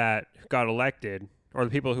that got elected or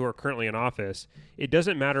the people who are currently in office, it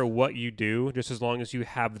doesn't matter what you do, just as long as you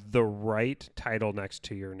have the right title next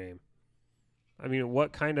to your name. I mean,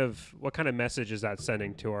 what kind of message is that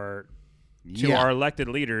sending to our elected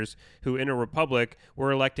leaders who, in a republic,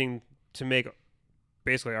 we're electing to make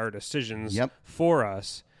basically our decisions for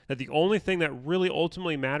us? That the only thing that really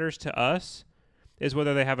ultimately matters to us is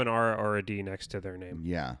whether they have an R or a D next to their name.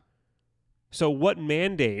 Yeah. So what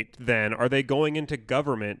mandate then are they going into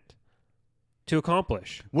government to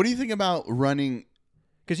accomplish? What do you think about running?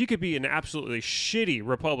 Because you could be an absolutely shitty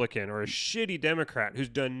Republican or a shitty Democrat who's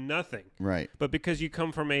done nothing. Right. But because you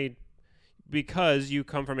come from a because you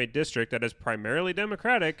come from a district that is primarily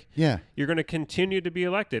Democratic, you're going to continue to be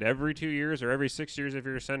elected every 2 years or every 6 years if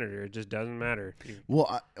you're a senator. It just doesn't matter.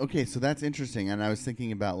 Well, okay, so that's interesting. And I was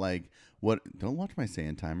thinking about like don't watch my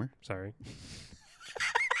sand timer. Sorry.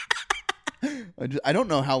 I don't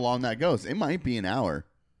know how long that goes. It might be an hour.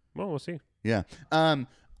 Well, we'll see. Yeah.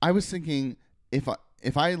 I was thinking if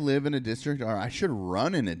I live in a district, or I should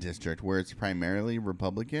run in a district where it's primarily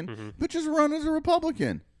Republican, but just run as a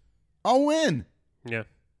Republican. I'll win. Yeah.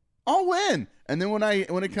 I'll win. And then when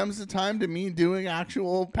it comes to time to me doing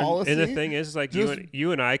actual policy, and the thing is, like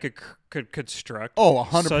you and I could construct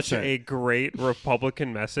 100%. such a great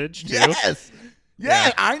Republican message too. Yes.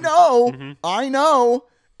 Yeah, I know. I know.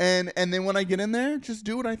 And then when I get in there, just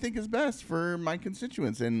do what I think is best for my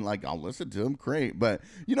constituents. And, like, I'll listen to them. Great. But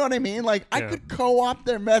you know what I mean? Like, I could co-opt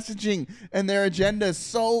their messaging and their agenda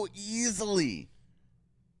so easily.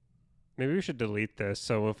 Maybe we should delete this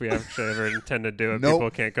so if we actually ever intend to do it, people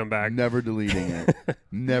can't come back. Never deleting it.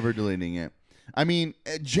 Never deleting it. I mean,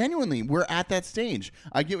 genuinely, we're at that stage.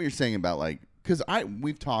 I get what you're saying about, like, because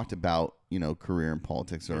we've talked about, you know, career in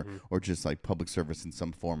politics or just, like, public service in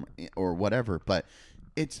some form or whatever. But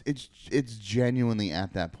it's genuinely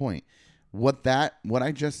at that point. What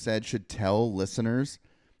I just said should tell listeners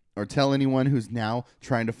or tell anyone who's now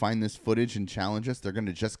trying to find this footage and challenge us. They're going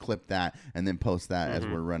to just clip that and then post that as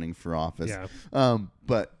we're running for office. Yeah.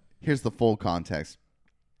 But here's the full context.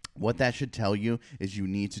 What that should tell you is you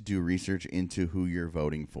need to do research into who you're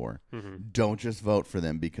voting for. Don't just vote for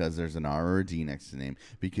them because there's an R or a D next to the name,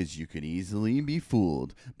 because you could easily be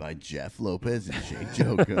fooled by Jeff Lopez and Jake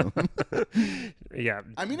Joko. Yeah.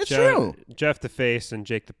 I mean, it's true. Jeff the Face and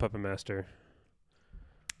Jake the Puppet Master.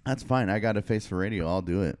 That's fine. I got a face for radio. I'll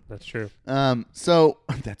do it. That's true. So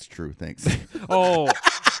that's true. Thanks. Oh,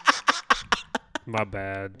 my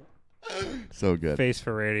bad. So good. Face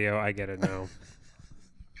for radio. I get it now.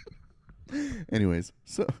 Anyways,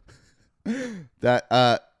 so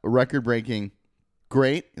that record breaking,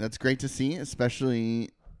 great. That's great to see,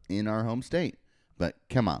 especially in our home state. But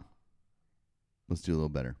come on, let's do a little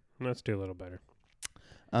better. Let's do a little better.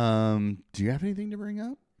 Do you have anything to bring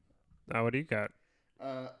up? What do you got?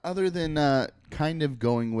 Other than kind of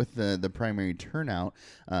going with the primary turnout,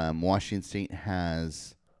 Washington State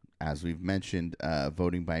has, as we've mentioned,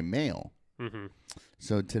 voting by mail.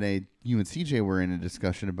 So today, you and CJ were in a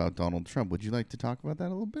discussion about Donald Trump. Would you like to talk about that a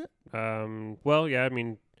little bit? Well, yeah. I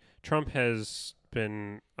mean, Trump has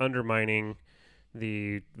been undermining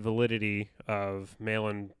the validity of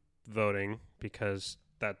mail-in voting because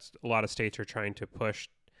that's a lot of states are trying to push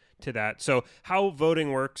to that. So how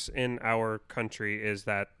voting works in our country is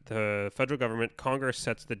that the federal government, Congress,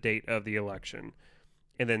 sets the date of the election,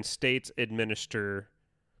 and then states administer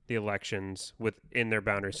the elections within their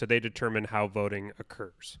boundaries. So they determine how voting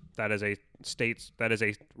occurs. That is a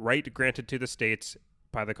right granted to the states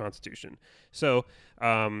by the Constitution. So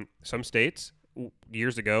some states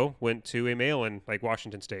years ago went to a mail-in, like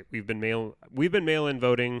Washington State. We've been mail-in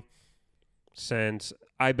voting since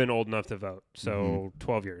I've been old enough to vote. So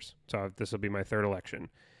 12 years. So this will be my third election.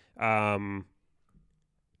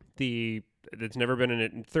 It's never been a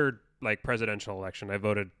third like presidential election. I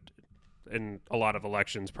voted in a lot of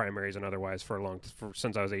elections, primaries and otherwise,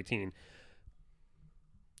 since I was 18.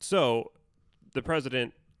 So the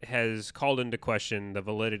president has called into question the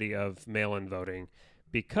validity of mail-in voting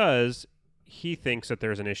because he thinks that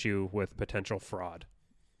there's an issue with potential fraud,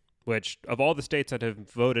 which of all the states that have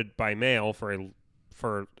voted by mail for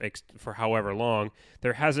however long,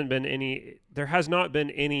 there has not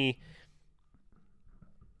been any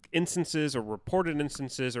instances or reported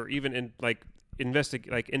instances or even in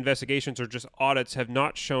investigations or just audits have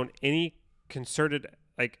not shown any concerted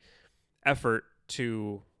effort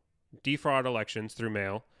to defraud elections through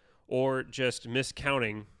mail or just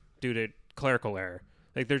miscounting due to clerical error.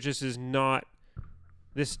 Like there just is not.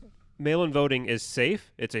 This mail-in voting is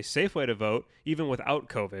safe. It's a safe way to vote even without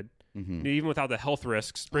COVID, even without the health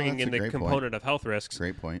risks, bringing in the component of health risks.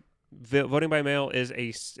 Great point. Voting by mail is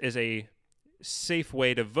a safe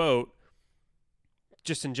way to vote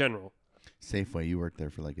just in general. Safeway, you worked there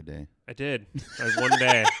for like a day. I did. One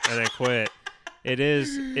day, and I quit.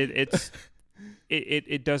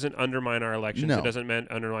 It doesn't undermine our elections. No. It doesn't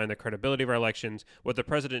undermine the credibility of our elections. What the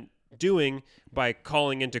president doing by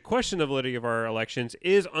calling into question the validity of our elections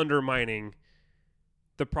is undermining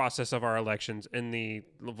the process of our elections and the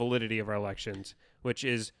validity of our elections, which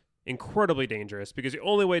is incredibly dangerous because the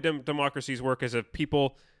only way democracies work is if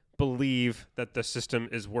people believe that the system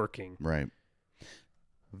is working. Right.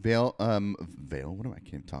 What am I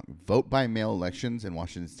can't talk. Vote by mail elections in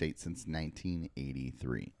Washington State since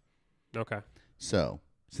 1983. Okay. So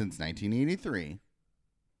since 1983.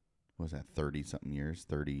 What was that, 30-something years?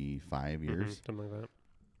 35 years? Something like that.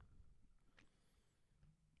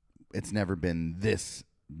 It's never been this.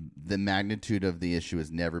 The magnitude of the issue has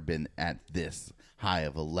never been at this high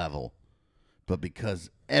of a level. But because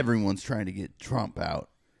everyone's trying to get Trump out,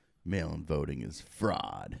 mail-in voting is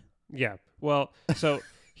fraud. Yeah. Well, so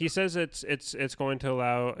he says it's going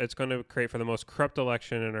to create for the most corrupt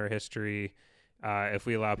election in our history if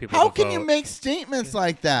we allow people to vote. How can you make statements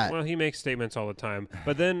like that? Well, he makes statements all the time.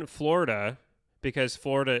 But then Florida, because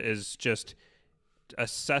Florida is just a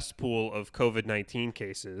cesspool of COVID-19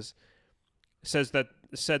 cases, said that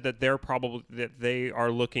they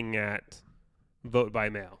are looking at vote by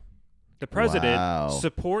mail. The president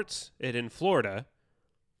supports it in Florida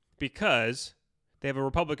because they have a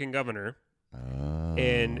Republican governor,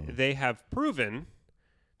 and they have proven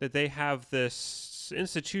that they have this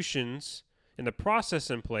institutions and the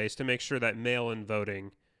process in place to make sure that mail-in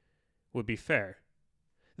voting would be fair.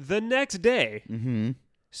 The next day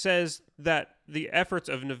says that the efforts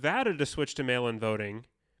of Nevada to switch to mail-in voting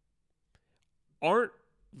aren't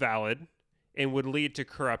valid and would lead to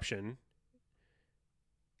corruption.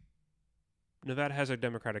 Nevada has a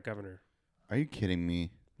Democratic governor. Are you kidding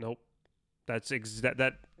me? Nope. That's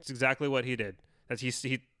exactly what he did.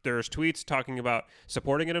 There's tweets talking about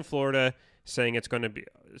supporting it in Florida, saying it's going to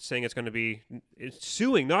be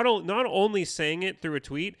suing. Not only saying it through a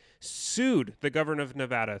tweet, sued the governor of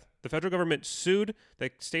Nevada. The federal government sued the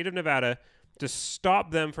state of Nevada to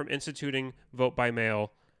stop them from instituting vote by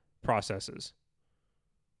mail processes.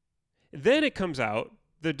 Then it comes out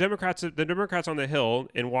the Democrats on the Hill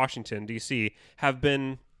in Washington D.C. have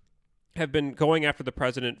been going after the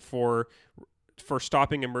president for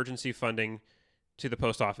stopping emergency funding to the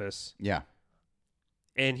post office. Yeah.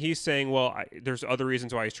 And he's saying, well, there's other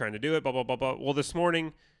reasons why he's trying to do it, blah, blah, blah, blah. Well, this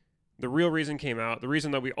morning, the real reason came out. The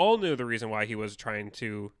reason that we all knew the reason why he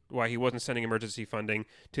wasn't sending emergency funding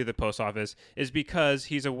to the post office is because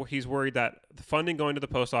he's worried that the funding going to the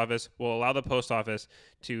post office will allow the post office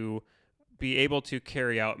to be able to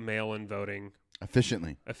carry out mail-in voting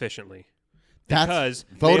efficiently. That's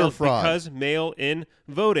voter fraud. Because mail-in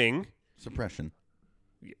voting suppression.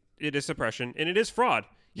 It is suppression, and it is fraud.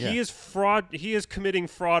 Yeah. He is fraud. He is committing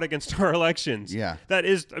fraud against our elections. Yeah.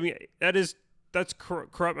 That's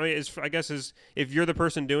corrupt. I mean, I guess if you're the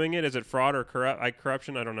person doing it, is it fraud or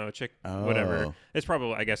corruption? I don't know. Whatever. It's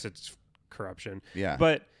probably, I guess it's corruption. Yeah.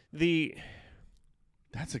 But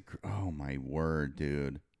oh my word,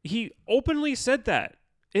 dude. He openly said that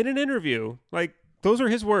in an interview. Like, those are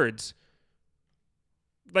his words.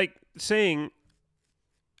 Like, saying,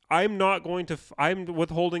 I'm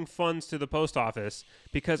withholding funds to the post office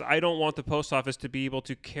because I don't want the post office to be able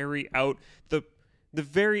to carry out the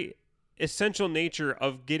very essential nature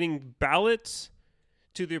of getting ballots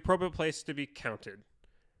to the appropriate place to be counted.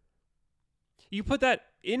 You put that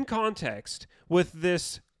in context with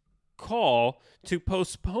this call to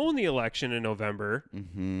postpone the election in November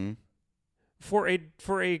for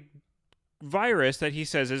a virus that he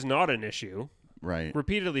says is not an issue. Right.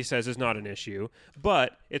 Repeatedly says is not an issue,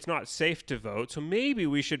 but it's not safe to vote. So maybe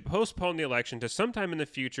we should postpone the election to sometime in the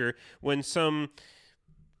future when some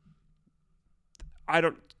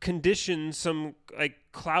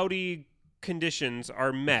cloudy conditions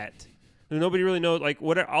are met. Nobody really knows. Like,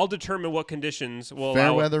 I'll determine what conditions will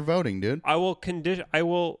fair weather voting, dude.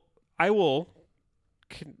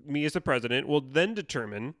 Me as the president will then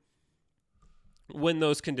determine when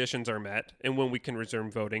those conditions are met and when we can resume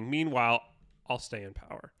voting. Meanwhile, I'll stay in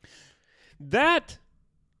power. That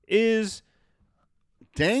is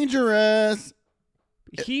dangerous.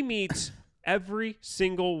 He meets every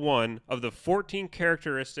single one of the 14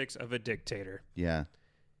 characteristics of a dictator. Yeah.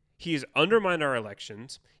 He's undermined our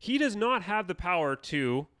elections. He does not have the power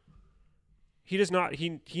to he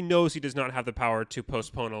knows he does not have the power to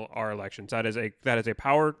postpone our elections. That is a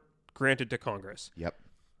power granted to Congress. Yep.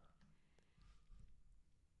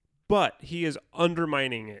 But he is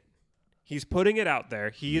undermining it. He's putting it out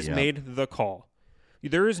there. He has made the call.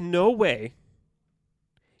 There is no way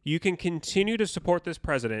you can continue to support this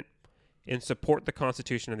president and support the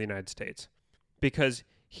Constitution of the United States, because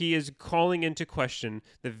he is calling into question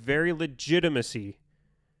the very legitimacy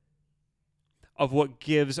of what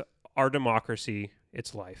gives our democracy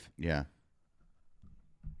its life. Yeah.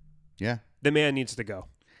 Yeah. The man needs to go.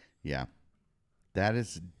 Yeah. That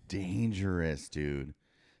is dangerous, dude.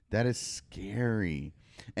 That is scary.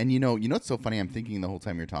 And you know what's so funny? I'm thinking the whole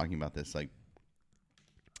time you're talking about this, like,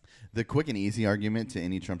 the quick and easy argument to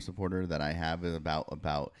any Trump supporter that I have is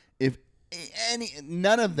about if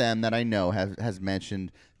none of them that I know has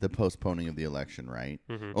mentioned the postponing of the election, right?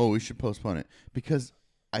 Mm-hmm. Oh, we should postpone it because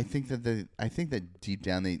I think that deep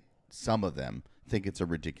down some of them think it's a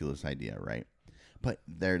ridiculous idea, right? But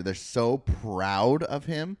they're so proud of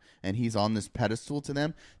him, and he's on this pedestal to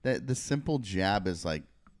them that the simple jab is like,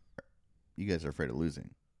 you guys are afraid of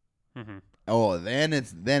losing. Mm-hmm. Oh, then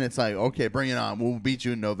it's like, okay, bring it on. We'll beat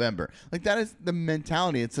you in November. Like, that is the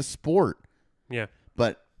mentality. It's a sport. Yeah.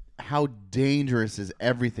 But how dangerous is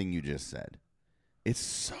everything you just said? It's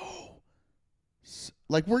so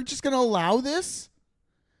like, we're just going to allow this?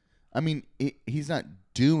 I mean, he's not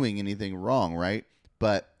doing anything wrong, right?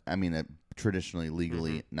 But, I mean, traditionally,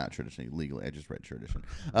 legally, not traditionally, legally. I just read tradition.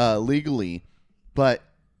 Legally, but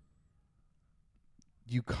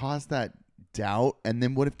you cause that doubt, and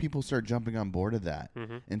then what if people start jumping on board of that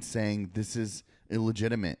and saying, this is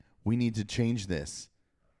illegitimate, we need to change this?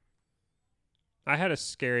 I had a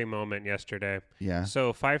scary moment yesterday. Yeah.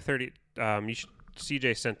 So 5:30.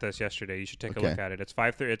 CJ sent this yesterday. You should take a look at it. It's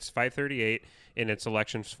 5:30. It's 5:38 in its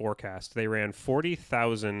elections forecast. They ran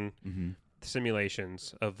 40,000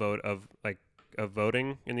 simulations of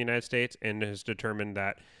voting in the United States, and has determined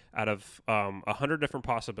that out of 100 different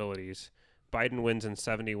possibilities, Biden wins in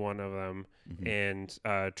 71 of them, and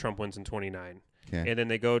Trump wins in 29. Okay. And then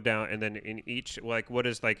they go down, and then in each, like, what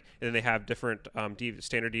is, like, and then they have different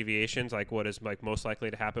standard deviations, like what is, like, most likely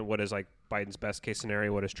to happen, what is, like, Biden's best case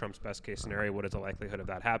scenario, what is Trump's best case scenario, what is the likelihood of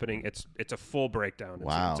that happening. It's a full breakdown.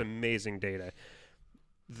 Wow. It's amazing data.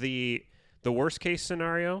 The worst case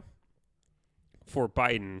scenario for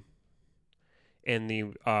Biden and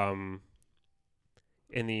the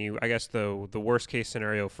I guess the worst case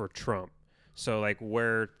scenario for Trump, so like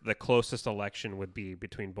where the closest election would be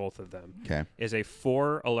between both of them, is a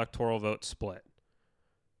 4 electoral vote split.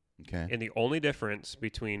 Okay. And the only difference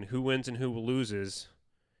between who wins and who loses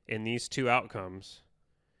in these two outcomes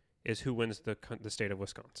is who wins the state of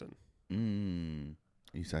Wisconsin.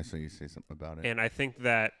 I saw you say something about it. And I think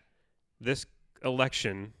that this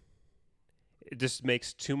election, it just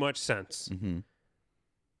makes too much sense.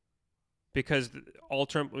 Because all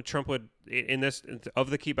Trump would, in this,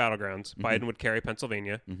 of the key battlegrounds, Biden would carry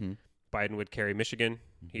Pennsylvania, Biden would carry Michigan,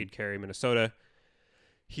 he'd carry Minnesota,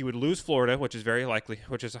 he would lose Florida, which is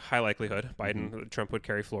a high likelihood. Trump would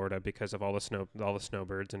carry Florida because of all the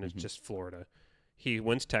snowbirds, and it's just Florida. He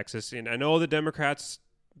wins Texas, and I know the Democrats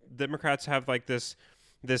have like this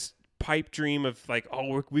pipe dream of like,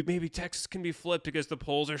 oh, maybe Texas can be flipped because the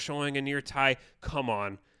polls are showing a near tie. Come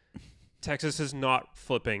on. Texas is not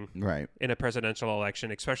flipping in a presidential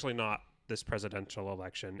election, especially not this presidential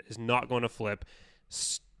election, is not going to flip.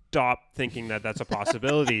 Stop thinking that that's a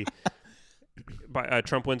possibility.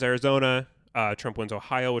 Trump wins Arizona. Trump wins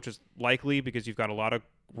Ohio, which is likely because you've got a lot of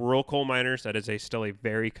rural coal miners. That is still a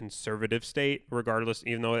very conservative state, regardless,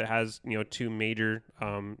 even though it has, two major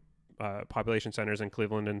population centers in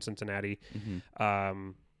Cleveland and Cincinnati.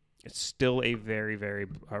 It's still a very, very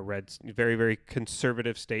very, very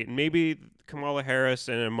conservative state. And maybe Kamala Harris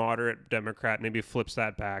and a moderate Democrat maybe flips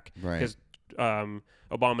that back. Because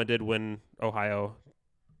Obama did win Ohio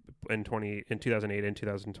in 2008 and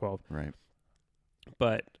 2012. Right.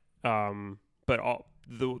 But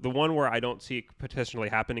the one where I don't see it potentially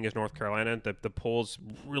happening is North Carolina. The polls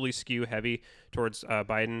really skew heavy towards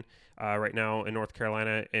Biden right now in North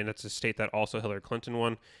Carolina, and it's a state that also Hillary Clinton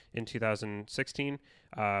won in 2016.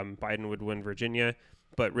 Biden would win Virginia,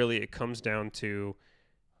 but really it comes down to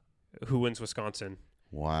who wins Wisconsin.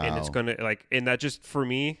 Wow. And it's going to, and that just, for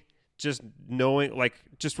me, just knowing,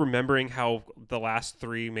 just remembering how the last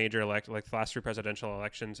three the last three presidential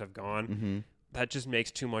elections have gone, that just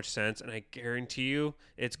makes too much sense. And I guarantee you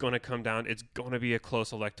it's going to come down. It's going to be a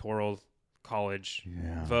close electoral college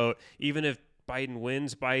vote, even if Biden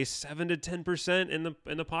wins by 7 to 10%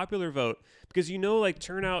 in the popular vote, because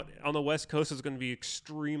turnout on the West Coast is going to be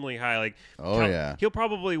extremely high. He'll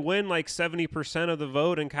probably win 70% of the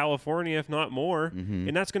vote in California, if not more,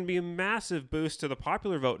 and that's going to be a massive boost to the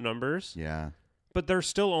popular vote numbers. Yeah. But there's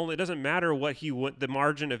still it doesn't matter what the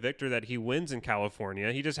margin of victory that he wins in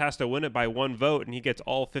California. He just has to win it by one vote, and he gets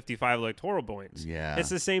all 55 electoral points. Yeah. It's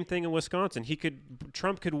the same thing in Wisconsin.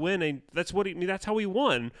 Trump could win that's how he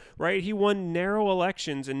won, right? He won narrow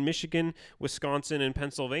elections in Michigan, Wisconsin, and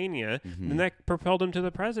Pennsylvania, and that propelled him to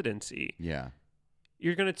the presidency. Yeah.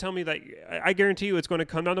 You're going to tell me that I guarantee you it's going to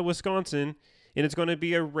come down to Wisconsin, and it's going to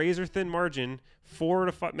be a razor-thin margin, 4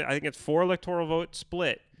 to 5. I think it's 4 electoral vote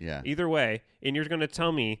split. Yeah. Either way, and you're going to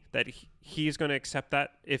tell me that he's going to accept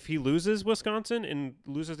that if he loses Wisconsin and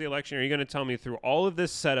loses the election? Or are you going to tell me through all of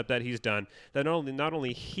this setup that he's done that not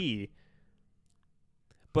only he,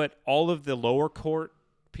 but all of the lower court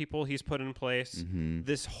people he's put in place,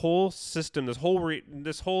 this whole system, this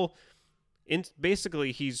whole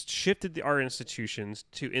basically he's shifted our institutions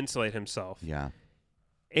to insulate himself. Yeah.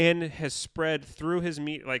 And has spread through his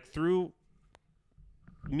through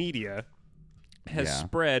media has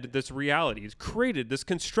spread this reality. It's created this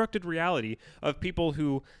constructed reality of people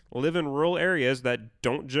who live in rural areas that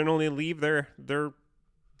don't generally leave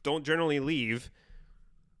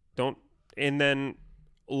and then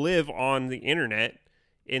live on the internet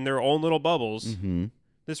in their own little bubbles. Mm-hmm.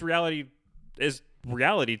 This reality is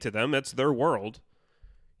reality to them. That's their world.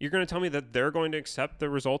 You're going to tell me that they're going to accept the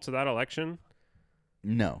results of that election?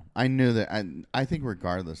 No, I knew that. I think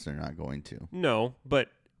regardless, they're not going to. No, but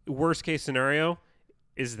worst case scenario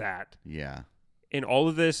is that. Yeah. And all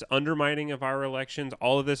of this undermining of our elections,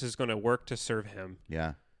 all of this is going to work to serve him.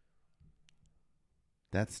 Yeah.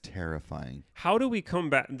 That's terrifying. How do we come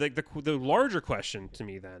back? The larger question to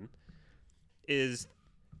me then is,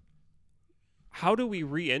 how do we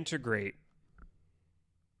reintegrate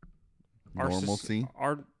normalcy?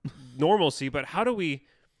 Our normalcy, but how do we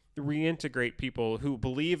reintegrate people who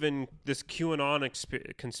believe in this QAnon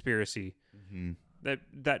conspiracy, mm-hmm.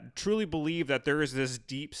 that truly believe that there is this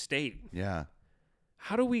deep state? Yeah.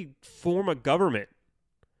 How do we form a government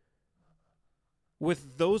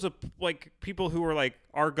with those people who are like,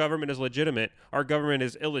 our government is legitimate, our government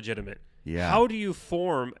is illegitimate? Yeah. How do you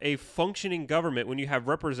form a functioning government when you have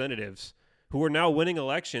representatives who are now winning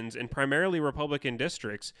elections in primarily Republican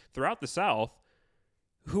districts throughout the South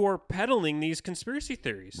who are peddling these conspiracy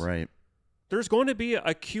theories? Right. There's going to be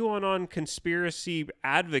a QAnon conspiracy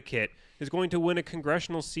advocate who's going to win a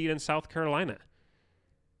congressional seat in South Carolina.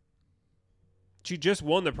 She just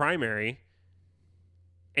won the primary,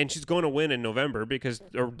 and she's going to win in November because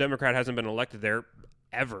a Democrat hasn't been elected there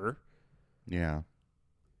ever. Yeah.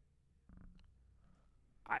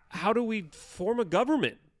 How do we form a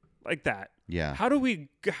government like that? Yeah. How do we,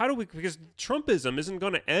 because Trumpism isn't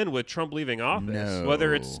going to end with Trump leaving office,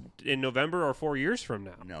 whether it's in November or 4 years from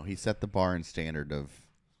now. No, he set the bar and standard of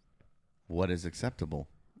what is acceptable.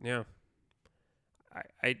 Yeah.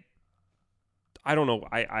 I don't know.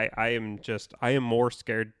 I am more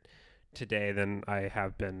scared today than I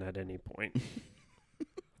have been at any point.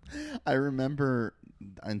 I remember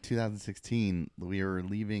in 2016, we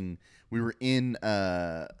were in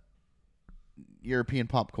European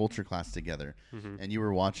pop culture class together, mm-hmm. and you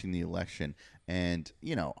were watching the election, and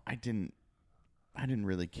I didn't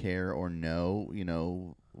really care or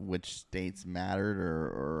know which states mattered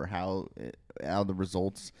or how the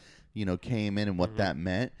results came in and what mm-hmm. that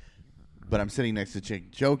meant. But I'm sitting next to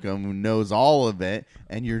Jake Jokum, who knows all of it,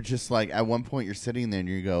 and you're just like, at one point you're sitting there and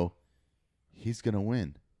you go, he's gonna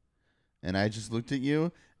win, and I just looked at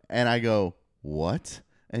you and I go, what?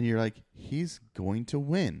 And you're like, he's going to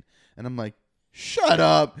win, and I'm like, shut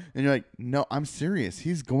up. And you're like, no, I'm serious.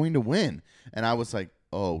 He's going to win. And I was like,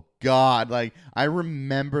 oh, God. Like, I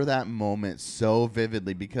remember that moment so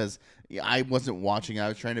vividly because I wasn't watching. I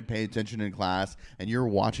was trying to pay attention in class, and you're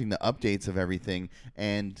watching the updates of everything.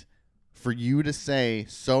 And for you to say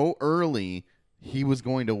so early he was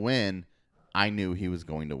going to win, I knew he was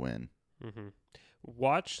going to win. Mm-hmm.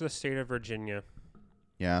 Watch the state of Virginia.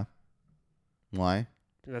 Yeah. Why?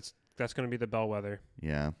 That's going to be the bellwether.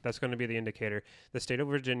 Yeah. That's going to be the indicator. The state of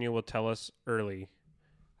Virginia will tell us early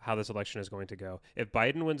how this election is going to go. If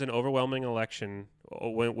Biden wins an overwhelming election,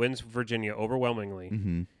 wins Virginia overwhelmingly,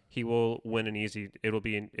 mm-hmm. he will win it'll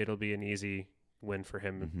be an easy win for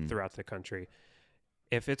him mm-hmm. throughout the country.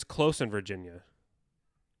 If it's close in Virginia,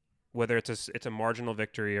 whether it's a marginal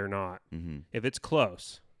victory or not, mm-hmm. if it's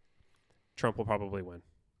close, Trump will probably win.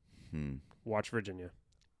 Watch Virginia.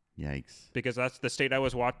 Yikes! Because that's the state I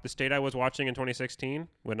was watching in 2016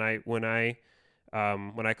 when I made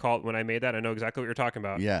that. I know exactly what you're talking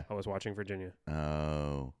about. Yeah, I was watching Virginia.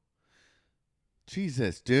 Oh,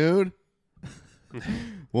 Jesus, dude!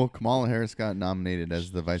 Well, Kamala Harris got nominated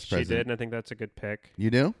as the vice president. She did, and I think that's a good pick.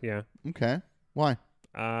 You do? Yeah. Okay. Why?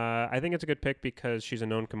 I think it's a good pick because she's a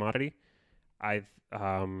known commodity. I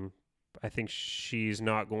think she's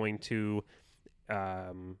not going to.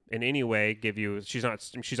 In any way give you she's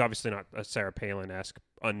obviously not a Sarah Palin-esque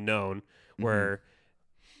unknown where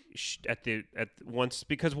mm-hmm.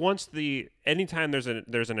 Anytime there's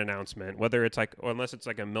an announcement, whether it's like, or unless it's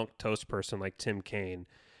like a milk toast person like Tim Kaine,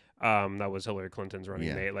 that was Hillary Clinton's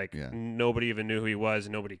running mate, nobody even knew who he was,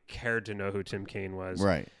 nobody cared to know who Tim Kaine was.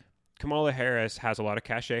 Right. Kamala Harris has a lot of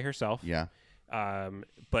cachet herself. Yeah.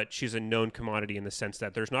 But she's a known commodity in the sense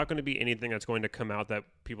that there's not going to be anything that's going to come out that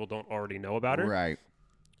people don't already know about her. Right.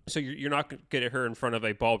 So you're not going to get her in front of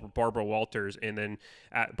a Barbara Walters, and then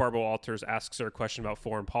Barbara Walters asks her a question about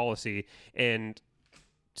foreign policy, and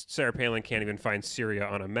Sarah Palin can't even find Syria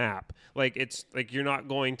on a map. Like, it's like you're not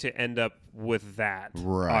going to end up with that.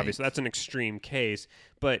 Right. Obviously, that's an extreme case.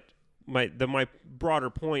 But my broader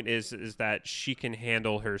point is that she can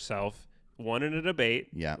handle herself. One, in a debate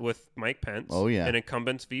with Mike Pence, an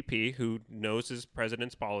incumbent VP who knows his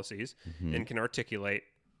president's policies and can articulate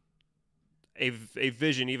a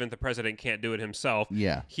vision. Even if the president can't do it himself,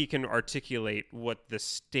 he can articulate what the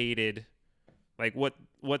stated, like what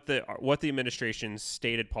the administration's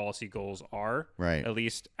stated policy goals are, right? At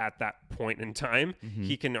least at that point in time,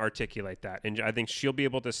 he can articulate that, and I think she'll be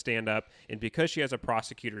able to stand up. And because she has a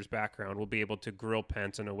prosecutor's background, will be able to grill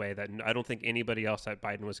Pence in a way that I don't think anybody else that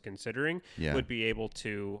Biden was considering would be able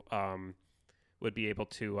to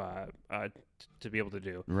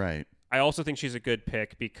do. Right. I also think she's a good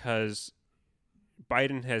pick because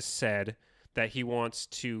Biden has said that he wants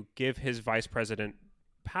to give his vice president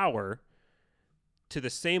power to the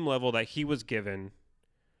same level that he was given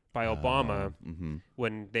by Obama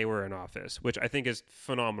when they were in office, which I think is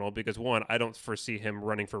phenomenal because, one, I don't foresee him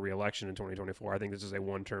running for re-election in 2024. I think this is I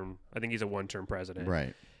think he's a one-term president.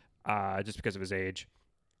 Right. Just because of his age.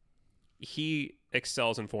 He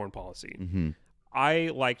excels in foreign policy.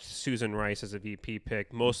 I liked Susan Rice as a VP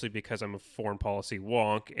pick mostly because I'm a foreign policy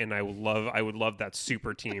wonk and I would love that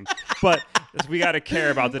super team. But we got to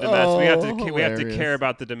care about the domestic. We have to care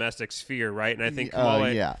about the domestic sphere, right? And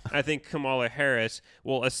I think Kamala Harris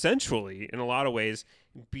will essentially, in a lot of ways,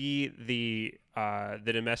 be the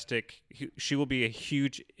domestic. She will be a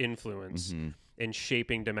huge influence in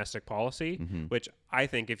shaping domestic policy, which I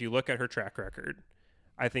think, if you look at her track record,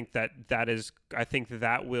 I think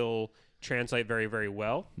that will translate very, very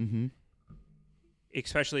well,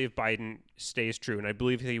 especially if Biden stays true, and I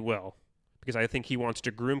believe he will, because I think he wants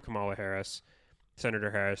to groom Kamala Harris,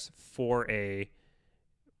 Senator Harris, for a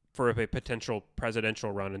potential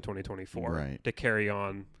presidential run in 2024 to carry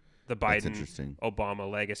on the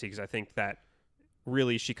Biden-Obama legacy, because I think that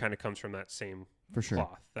really she kind of comes from that same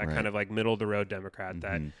cloth, that kind of like middle-of-the-road Democrat,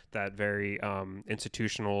 that very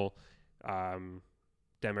institutional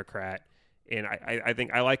Democrat. And I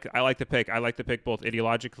think I like the pick. I like the pick both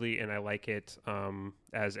ideologically and I like it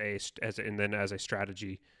as a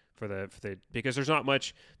strategy for the because there's not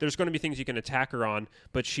much. There's going to be things you can attack her on,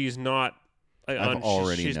 but she's not. I've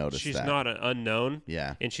already noticed she's that. not an unknown.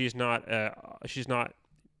 Yeah, and she's not an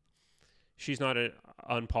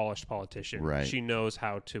unpolished politician. Right. She knows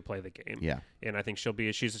how to play the game. Yeah, and I think she'll be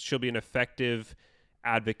an effective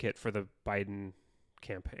advocate for the Biden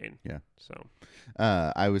campaign. Yeah. So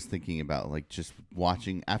I was thinking about like just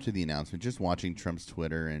watching after the announcement, just watching Trump's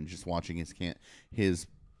Twitter and just watching his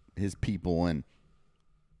people, and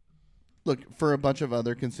look, for a bunch of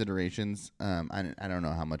other considerations. I don't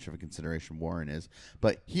know how much of a consideration Warren is,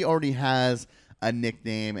 but he already has a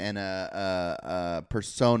nickname and a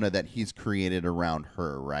persona that he's created around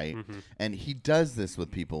her, right? And he does this with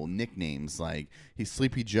people, nicknames, like he's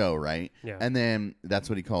Sleepy Joe, right? Yeah. And then that's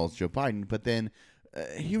what he calls Joe Biden, but then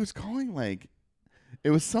he was calling it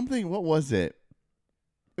was something. What was it?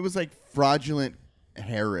 It was like fraudulent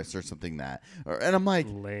Harris or something and I'm like,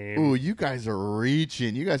 lame. Ooh, you guys are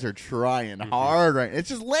reaching. You guys are trying hard, right? It's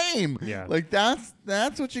just lame. Yeah. Like that's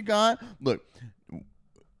what you got. Look,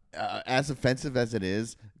 as offensive as it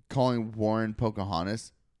is, calling Warren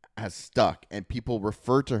Pocahontas has stuck, and people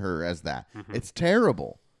refer to her as that. It's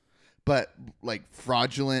terrible. But like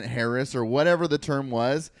fraudulent Harris or whatever the term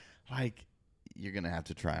was, like, you're gonna have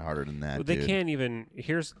to try harder than that. Well, they can't even.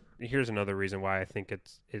 Here's another reason why I think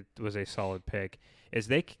it was a solid pick. Is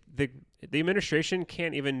the administration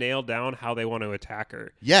can't even nail down how they want to attack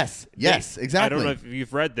her. Yes, exactly. I don't know if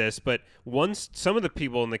you've read this, but some of the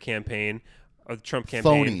people in the campaign, of the Trump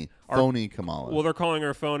campaign, phony Kamala. Well, they're calling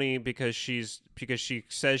her phony because she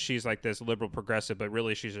says she's like this liberal progressive, but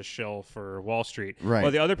really she's a shill for Wall Street. Right.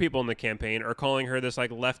 Well, the other people in the campaign are calling her this like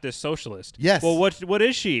leftist socialist. Yes. Well, what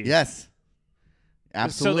is she? Yes.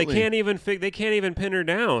 Absolutely. So they can't even pin her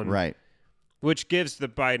down. Right. Which gives the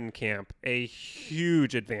Biden camp a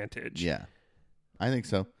huge advantage. Yeah, I think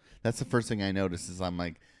so. That's the first thing I noticed is I'm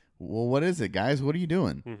like, well, what is it, guys? What are you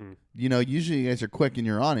doing? Usually you guys are quick and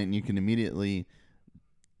you're on it, and you can immediately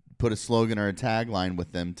put a slogan or a tagline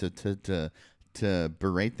with them to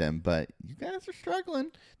berate them. But you guys are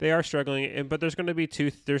struggling. They are struggling, but there's going to be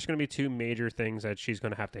two major things that she's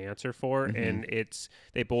going to have to answer for, and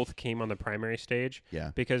they both came on the primary stage.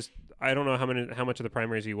 Yeah, because I don't know how much of the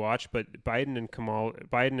primaries you watch, but Biden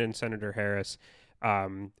and Senator Harris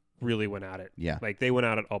really went at it. Yeah, like they went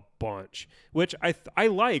at it a bunch, which I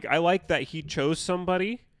like. I like that he chose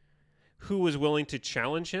somebody who was willing to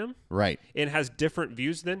challenge him, right, and has different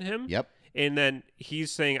views than him. Yep. And then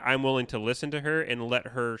he's saying, I'm willing to listen to her and let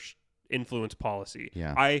her influence policy.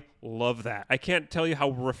 Yeah. I love that. I can't tell you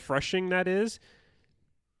how refreshing that is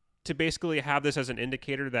to basically have this as an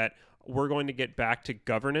indicator that we're going to get back to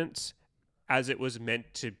governance as it was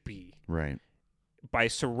meant to be. Right. By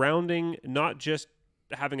surrounding not just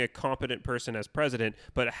having a competent person as president,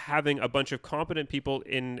 but having a bunch of competent people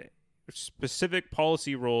in specific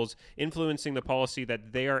policy roles influencing the policy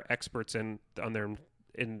that they are experts in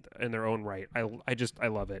their own right. I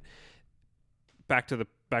love it. Back to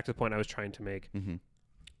the point I was trying to make.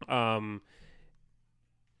 Mm-hmm.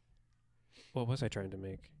 What was I trying to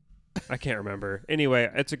make? I can't remember. Anyway,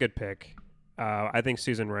 it's a good pick. I think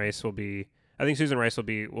Susan Rice will be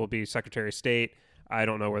Secretary of State. I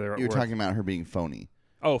don't know whether you're talking about her being phony.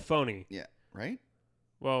 Oh, phony. Yeah. Right.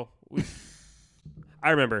 Well,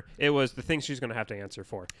 I remember it was the things she's going to have to answer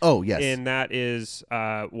for. Oh, yes. And that is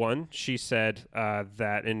one. She said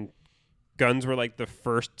that guns were like the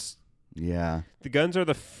first. Yeah. The guns are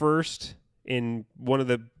the first in one of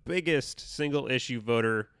the biggest single issue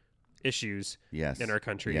voter issues in our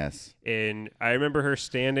country. Yes. And I remember her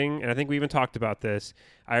standing, and I think we even talked about this.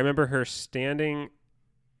 I remember her standing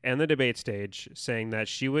in the debate stage saying that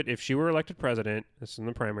she would, if she were elected president, this is in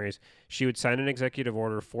the primaries, she would sign an executive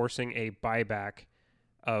order forcing a buyback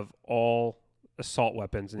of all assault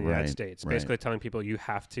weapons in the United States. Basically telling people you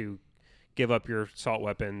have to give up your assault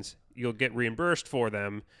weapons. You'll get reimbursed for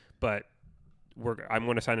them, but I'm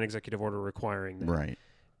going to sign an executive order requiring them. Right.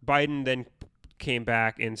 Biden then came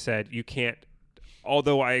back and said you can't,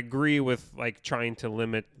 although I agree with like trying to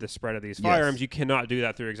limit the spread of these firearms, you cannot do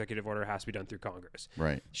that through executive order. It has to be done through Congress.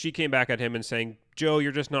 Right. She came back at him and saying, Joe,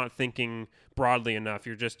 you're just not thinking broadly enough.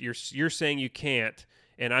 You're saying you can't,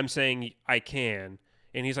 and I'm saying I can.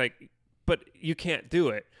 And he's like, but you can't do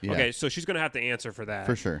it. Yeah. Okay, so she's going to have to answer for that.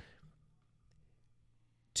 For sure.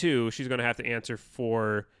 2, she's going to have to answer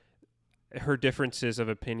for her differences of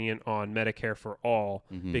opinion on Medicare for all,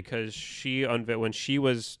 because when she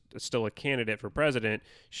was still a candidate for president,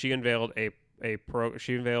 she unveiled her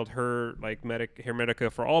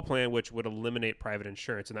Medicare for all plan, which would eliminate private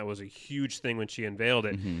insurance, and that was a huge thing when she unveiled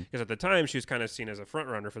it, because at the time she was kind of seen as a front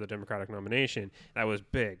runner for the Democratic nomination. That was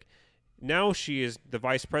big. Now she is the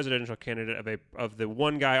vice presidential candidate of the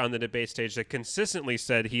one guy on the debate stage that consistently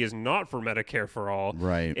said he is not for Medicare for all.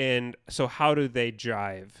 Right. And so how do they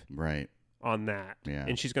jive? Right. On that. Yeah.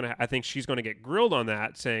 And I think she's going to get grilled on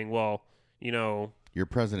that, saying, well, your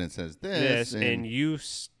president says this and you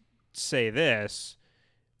say this.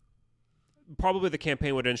 Probably the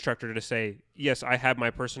campaign would instruct her to say, yes, I have my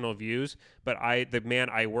personal views, but the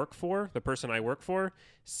person I work for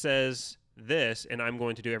says this, and I'm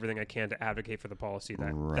going to do everything I can to advocate for the policy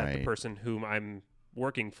that the person whom I'm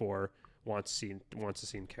working for wants to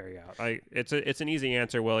see him carry out. It's an easy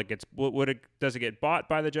answer. Well, does it get bought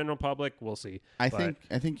by the general public? We'll see. I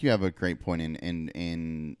think you have a great point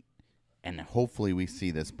and hopefully we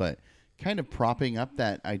see this, but kind of propping up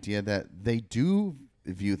that idea that they do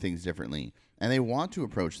view things differently and they want to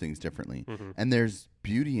approach things differently, and there's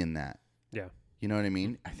beauty in that. Yeah, you know what I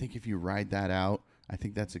mean. I think if you ride that out, I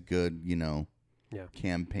think that's a good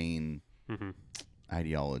campaign.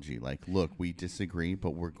 Ideology, like, look, we disagree,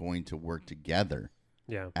 but we're going to work together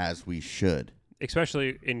as we should,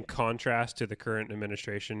 especially in contrast to the current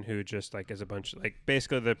administration, who just like is a bunch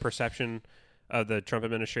basically the perception of the Trump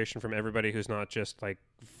administration from everybody who's not just like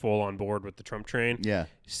full on board with the Trump train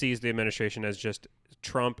sees the administration as just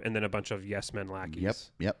Trump and then a bunch of yes men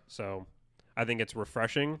lackeys. Yep. So I think it's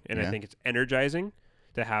refreshing, and I think it's energizing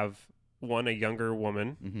to have a younger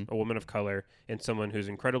woman, a woman of color, and someone who's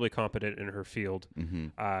incredibly competent in her field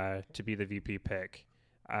to be the VP pick.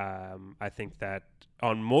 I think that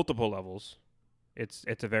on multiple levels, it's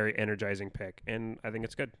a very energizing pick, and I think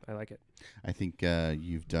it's good. I like it. I think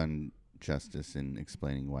you've done justice in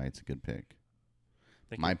explaining why it's a good pick.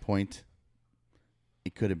 My point,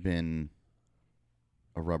 it could have been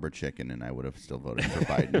a rubber chicken, and I would have still voted for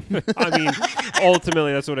Biden. I mean,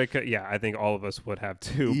 ultimately, that's what I could. Yeah, I think all of us would have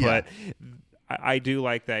too. Yeah. But I do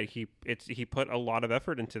like that he put a lot of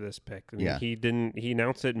effort into this pick. I mean, he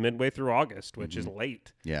announced it midway through August, which is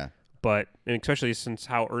late. Yeah. But especially since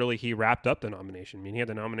how early he wrapped up the nomination. I mean, he had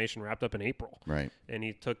the nomination wrapped up in April. Right. And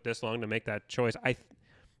he took this long to make that choice.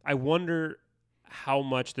 I wonder how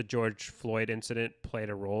much the George Floyd incident played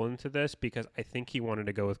a role into this, because I think he wanted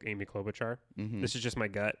to go with Amy Klobuchar. This is just my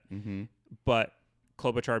gut. But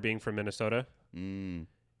Klobuchar being from Minnesota, with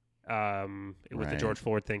the George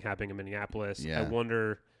Floyd thing happening in Minneapolis, I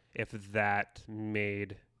wonder if that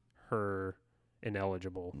made her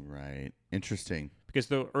ineligible. Right. Interesting. Because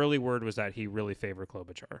the early word was that he really favored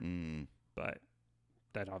Klobuchar. But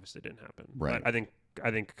that obviously didn't happen. Right. But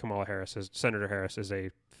I think Senator Harris is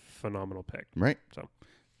a phenomenal pick. Right. So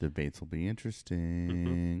debates will be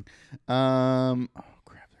interesting. Oh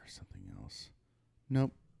crap! There's something else.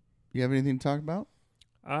 Nope. You have anything to talk about?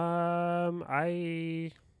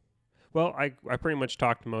 I pretty much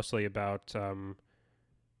talked mostly about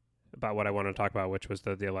what I wanted to talk about, which was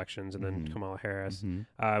the elections and then Kamala Harris.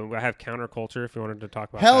 I have counterculture if you wanted to talk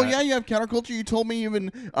about Hell that. Yeah, you have counterculture. You told me even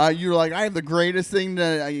you're like, I have the greatest thing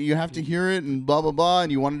you have to hear it and blah blah blah,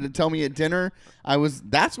 and you wanted to tell me at dinner.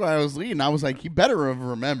 That's why I was leading. I was like, you better have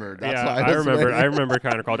remembered. That's why I remember. I remember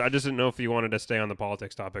counterculture. I just didn't know if you wanted to stay on the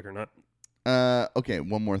politics topic or not. Okay,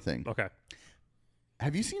 one more thing. Okay.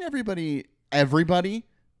 Have you seen everybody?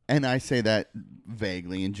 And I say that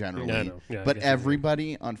vaguely and generally, but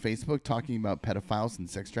everybody on Facebook talking about pedophiles and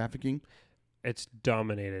sex trafficking. It's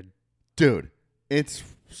dominated. Dude, it's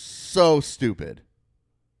so stupid.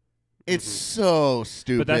 It's so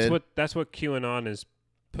stupid. But that's what QAnon is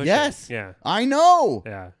pushing. Yes. Yeah. I know.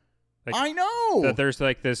 Yeah. I know. That there's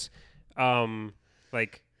like this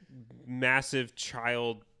like massive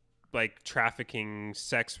child trafficking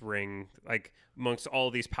sex ring amongst all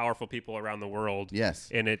these powerful people around the world. Yes.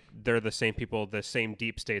 And they're the same people, the same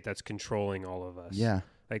deep state that's controlling all of us. Yeah.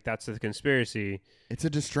 That's the conspiracy. It's a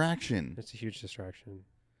distraction. It's a huge distraction.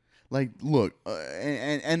 Look,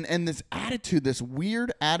 and this attitude, this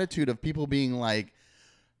weird attitude of people being like,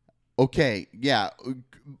 okay, yeah,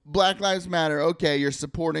 Black Lives Matter. Okay, you're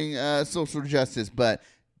supporting social justice, but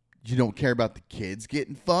you don't care about the kids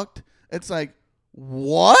getting fucked. It's like,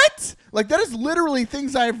 what? That is literally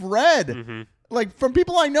things I've read. From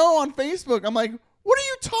people I know on Facebook. I'm like, what are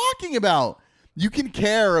you talking about? You can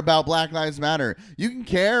care about Black Lives Matter. You can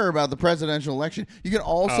care about the presidential election. You can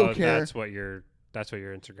also care. That's what your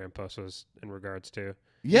Instagram post was in regards to.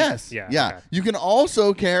 Yes. Yeah. Okay. You can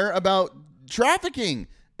also care about trafficking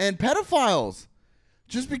and pedophiles.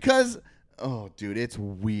 Just because, oh, dude, it's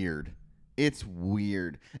weird. It's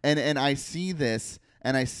weird. And I see this.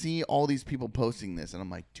 And I see all these people posting this, and I'm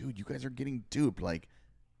like, dude, you guys are getting duped.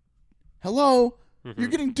 Hello, you're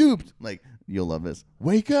getting duped. You'll love this.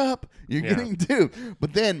 Wake up, you're getting duped.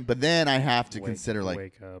 But then I have to consider,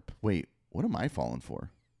 wake up. Wait, what am I falling for?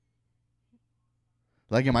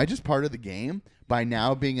 Am I just part of the game by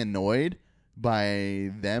now being annoyed by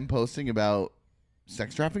them posting about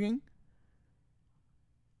sex trafficking?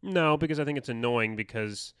 No, because I think it's annoying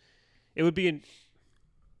because it would be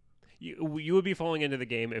You would be falling into the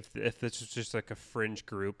game if this was just a fringe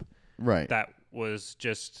group, right? That was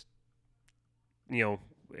just,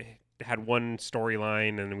 had one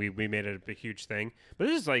storyline and we made it a huge thing. But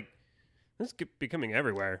this is becoming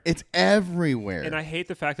everywhere. It's everywhere, and I hate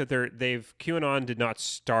the fact that QAnon did not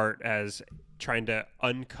start as trying to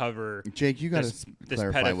uncover. Jake, you got to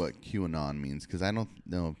clarify what QAnon means because I don't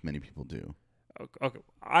know if many people do. Okay.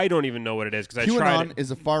 I don't even know what it is because QAnon is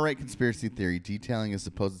a far-right conspiracy theory detailing a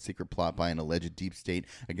supposed secret plot by an alleged deep state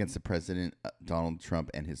against the president Donald Trump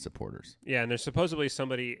and his supporters. Yeah, and there's supposedly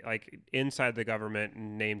somebody inside the government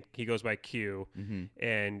named, he goes by Q,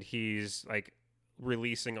 and he's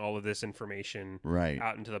releasing all of this information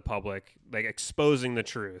out into the public, exposing the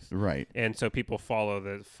truth. Right. And so people follow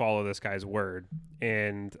this guy's word.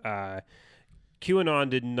 And QAnon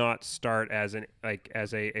did not start as a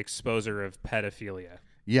exposer of pedophilia.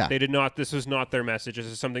 Yeah. They did not. This was not their message. This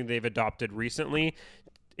is something they've adopted recently,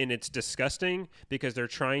 and it's disgusting because they're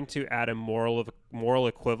trying to add a moral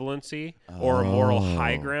equivalency or a moral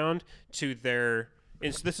high ground to their.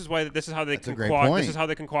 And so this is how they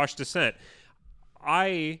can quash dissent.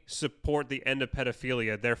 I support the end of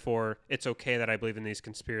pedophilia, therefore it's okay that I believe in these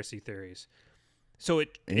conspiracy theories. So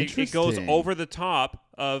it goes over the top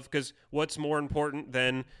of, because what's more important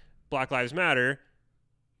than Black Lives Matter?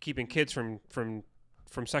 Keeping kids from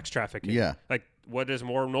sex trafficking. Yeah. What is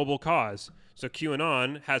more noble cause? So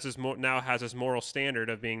QAnon has this moral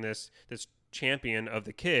standard of being this champion of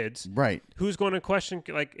the kids. Right. Who's going to question?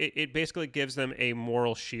 It basically gives them a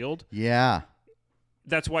moral shield. Yeah.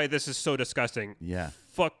 That's why this is so disgusting. Yeah.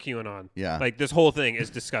 Fuck QAnon. Yeah. This whole thing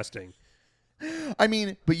is disgusting. I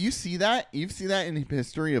mean, but you see that in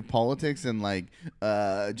history of politics and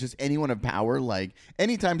just anyone of power.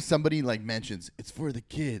 Anytime somebody mentions it's for the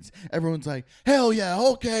kids, everyone's like, hell yeah,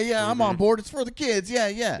 okay, yeah, I'm on board. It's for the kids,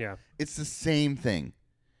 yeah. It's the same thing.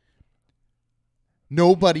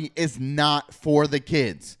 Nobody is not for the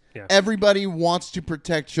kids. Yeah. Everybody wants to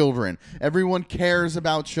protect children. Everyone cares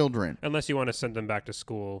about children. Unless you want to send them back to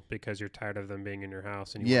school because you're tired of them being in your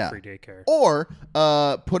house and you want free daycare. Or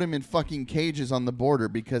put them in fucking cages on the border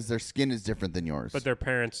because their skin is different than yours. But their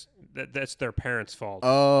parents, that's their parents' fault.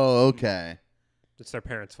 Oh, okay. It's their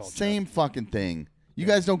parents' fault. Same fucking thing. You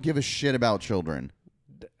guys don't give a shit about children.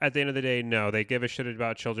 At the end of the day, no. They give a shit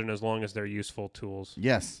about children as long as they're useful tools.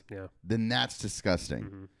 Yes. Yeah. Then that's disgusting.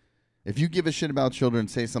 Mm-hmm. If you give a shit about children,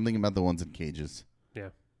 say something about the ones in cages. Yeah.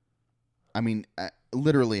 I mean,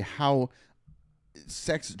 literally, how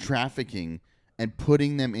sex trafficking and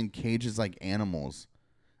putting them in cages like animals.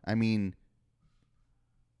 I mean,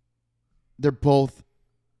 they're both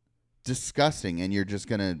disgusting, and you're just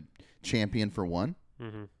going to champion for one?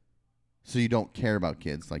 Mm-hmm. So you don't care about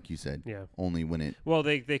kids, like you said. Yeah. Only when it... Well,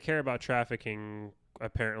 they care about trafficking,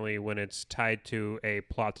 apparently, when it's tied to a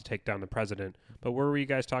plot to take down the president. But where were you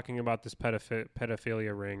guys talking about this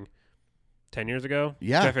pedophilia ring 10 years ago?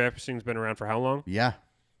 Yeah. Jeffrey Epstein's been around for how long? Yeah,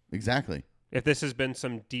 exactly. If this has been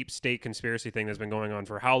some deep state conspiracy thing that's been going on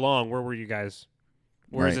for how long, where were you guys?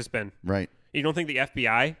 Where has this been? Right. You don't think the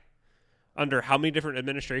FBI, under how many different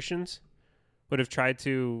administrations, would have tried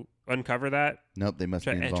to uncover that? Nope, they must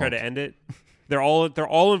be involved. And try to end it? They're all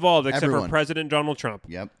involved except for President Donald Trump.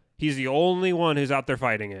 Yep. He's the only one who's out there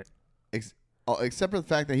fighting it. Except for the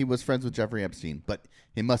fact that he was friends with Jeffrey Epstein, but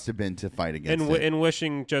he must have been to fight against it. And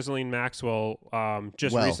wishing Ghislaine Maxwell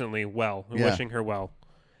recently well. And wishing her well.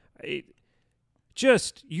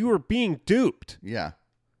 You were being duped. Yeah.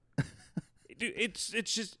 It's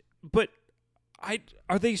just, but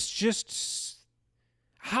are they just...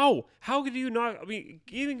 How could you not? I mean,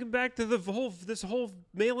 even back to this whole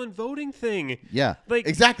mail-in voting thing. Yeah, like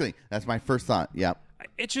exactly. That's my first thought. Yeah,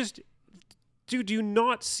 it's just, dude, do you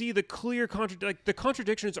not see the clear the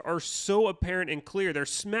contradictions are so apparent and clear. They're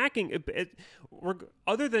smacking it,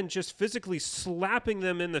 other than just physically slapping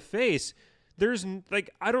them in the face. There's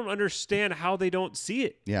I don't understand how they don't see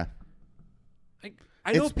it. Yeah.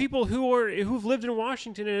 I know people who've lived in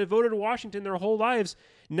Washington and have voted in Washington their whole lives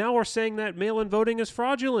now are saying that mail-in voting is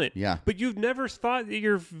fraudulent. Yeah. But you've never thought that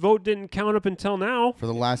your vote didn't count up until now. For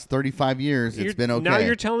the last 35 years, it's been okay. Now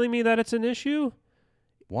you're telling me that it's an issue?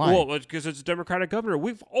 Why? Well, because it's a Democratic governor.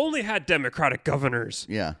 We've only had Democratic governors.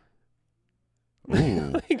 Yeah.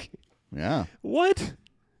 Ooh. Yeah. What?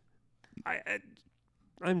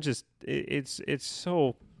 I'm just, it's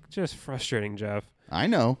so just frustrating, Jeff. I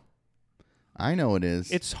know it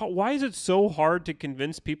is. Why is it so hard to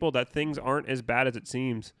convince people that things aren't as bad as it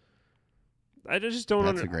seems? I just don't.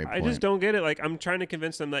 That's a great point. I just don't get it. I'm trying to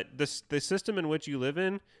convince them that the system in which you live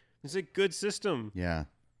in is a good system. Yeah.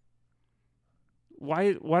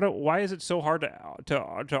 Why is it so hard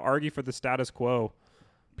to argue for the status quo?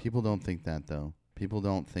 People don't think that though. People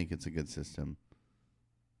don't think it's a good system.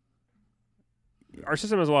 Our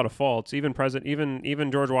system has a lot of faults. Even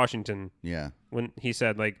George Washington. Yeah. When he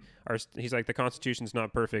said he's like the Constitution's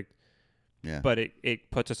not perfect. Yeah. But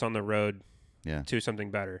it puts us on the road. Yeah. To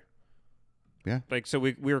something better. Yeah. So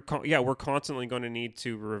we're constantly going to need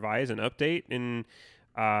to revise and update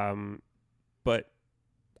but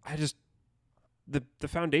I just the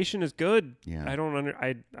foundation is good. Yeah. I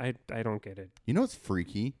don't get it. You know what's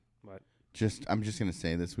freaky? What? I'm just going to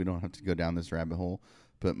say this. We don't have to go down this rabbit hole,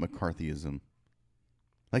 but McCarthyism.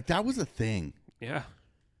 That was a thing. Yeah,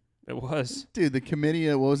 it was. Dude, the committee,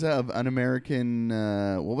 what was that, of Un-American,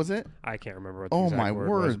 what was it? I can't remember what the exact my word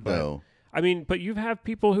word, was, though. I mean, but you have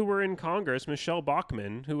people who were in Congress. Michelle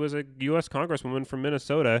Bachmann, who was a U.S. Congresswoman from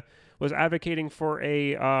Minnesota, was advocating for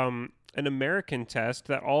an American test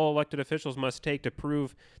that all elected officials must take to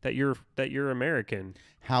prove that you're American.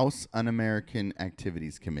 House Un-American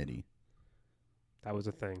Activities Committee. That was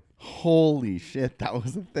a thing. Holy shit, that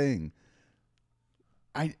was a thing.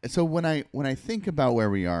 So when I think about where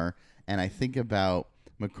we are, and I think about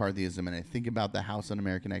McCarthyism, and I think about the House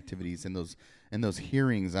Un-American Activities and those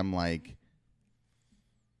hearings, I'm like,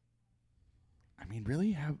 I mean,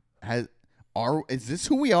 really, is this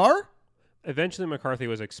who we are? Eventually, McCarthy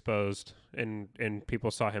was exposed, and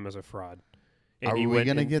people saw him as a fraud. And are we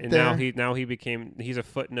gonna get there? Now he's a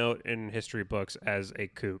footnote in history books as a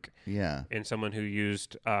kook. Yeah, and someone who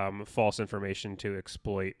used false information to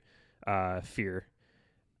exploit fear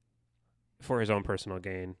for his own personal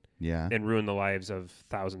gain. Yeah. And ruin the lives of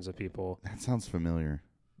thousands of people. That sounds familiar.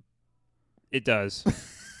 It does.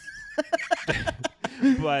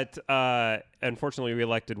 But unfortunately, we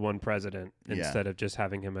elected one president instead of just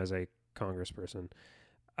having him as a congressperson.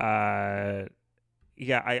 I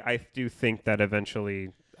do think that eventually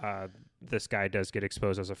this guy does get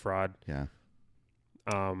exposed as a fraud. Yeah.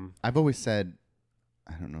 I've always said,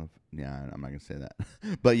 I don't know I'm not going to say that.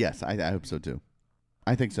 But yes, I hope so too.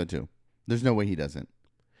 I think so too. There's no way he doesn't.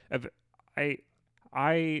 The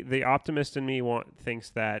optimist in me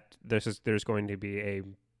thinks that there's going to be a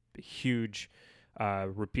huge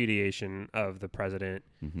repudiation of the president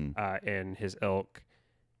and his ilk,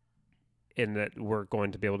 in that we're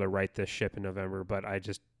going to be able to right this ship in November. But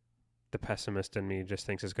the pessimist in me just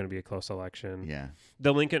thinks it's going to be a close election. Yeah.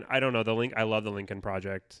 The Lincoln, I don't know. I love the Lincoln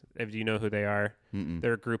Project. Do you know who they are? Mm-mm.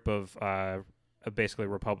 They're a group of basically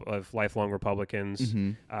of lifelong Republicans,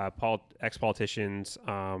 ex-politicians.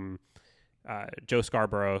 Joe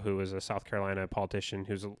Scarborough, who was a South Carolina politician,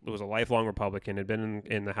 who was a lifelong Republican, had been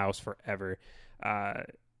in the House forever.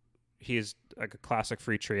 He is like a classic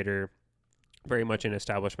free trader, very much an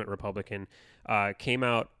establishment Republican. Came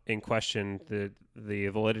out and questioned the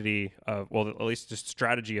validity of, well, at least the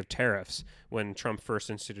strategy of tariffs when Trump first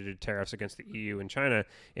instituted tariffs against the EU and China,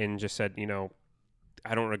 and just said,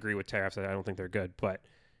 I don't agree with tariffs. I don't think they're good. But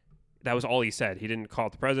that was all he said. He didn't call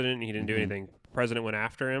it the president. He didn't do anything. The president went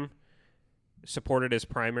after him, supported his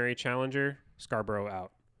primary challenger, Scarborough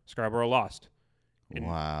out. Scarborough lost.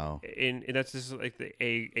 Wow. And that's just like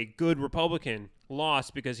a good Republican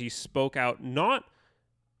lost because he spoke out, not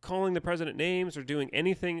calling the president names or doing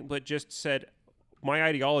anything, but just said, my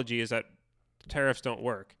ideology is that tariffs don't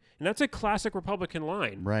work. And that's a classic Republican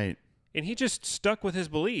line. Right. And he just stuck with his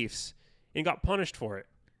beliefs and got punished for it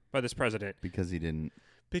by this president. Because he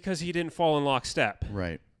didn't fall in lockstep.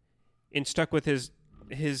 Right. And stuck with his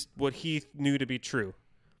what he knew to be true.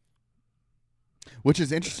 Which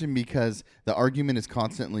is interesting because the argument is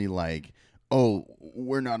constantly like, oh,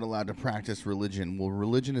 we're not allowed to practice religion. Well,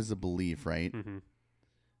 religion is a belief, right? Mm-hmm.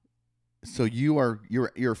 So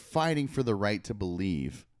you're fighting for the right to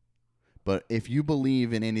believe. But if you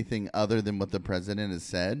believe in anything other than what the president has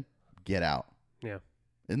said, get out. Yeah.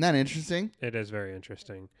 Isn't that interesting? It is very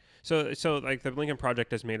interesting. So like the Lincoln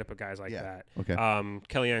Project is made up of guys like that. Okay.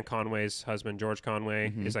 Kellyanne Conway's husband, George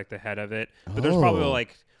Conway, is like the head of it. But there's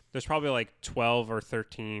probably like 12 or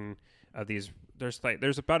 13 of these. There's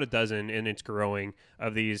about a dozen, and it's growing,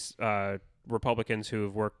 of these Republicans who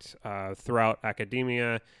have worked throughout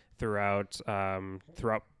academia, throughout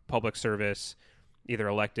public service, either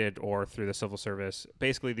elected or through the civil service.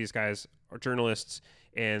 Basically, these guys are journalists,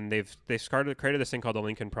 and they've created this thing called the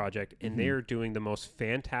Lincoln Project, and they are doing the most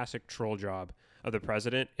fantastic troll job of the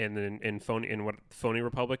president and phony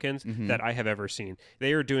Republicans that I have ever seen.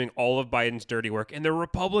 They are doing all of Biden's dirty work, and they're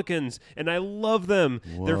Republicans, and I love them.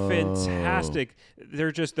 Whoa. They're fantastic.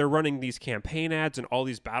 They're running these campaign ads in all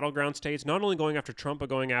these battleground states, not only going after Trump, but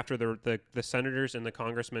going after the senators and the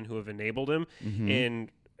congressmen who have enabled him. And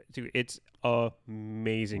dude, it's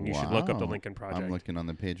amazing. You should look up the Lincoln Project. I'm looking on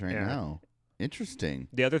the page right now. Interesting.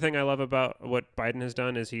 The other thing I love about what Biden has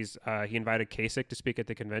done is he invited Kasich to speak at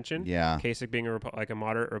the convention. Yeah. Kasich being a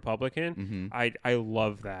moderate Republican. I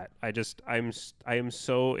love that. I am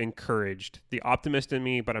so encouraged. The optimist in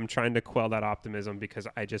me, but I'm trying to quell that optimism because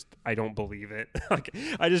I don't believe it.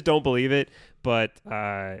 I just don't believe it. But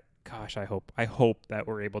gosh, I hope that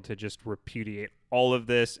we're able to just repudiate all of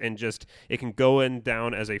this and just it can go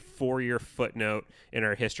down as a 4-year footnote in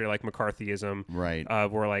our history, like McCarthyism. Right.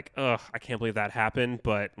 We're like, I can't believe that happened,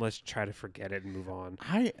 but let's try to forget it and move on.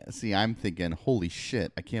 I'm thinking, holy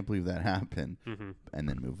shit, I can't believe that happened, and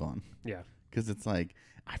then move on. Yeah. Because it's like,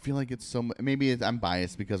 I feel like it's so. Maybe I'm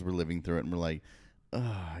biased because we're living through it, and we're like,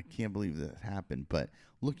 I can't believe that happened. But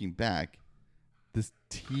looking back, this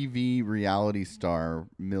TV reality star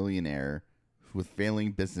millionaire with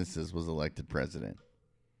failing businesses was elected president.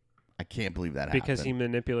 I can't believe that happened. Because he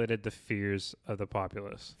manipulated the fears of the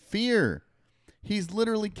populace. Fear. He's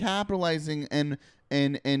literally capitalizing and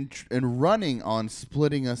running on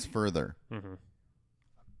splitting us further.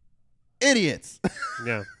 Idiots.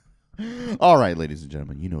 Yeah. All right, ladies and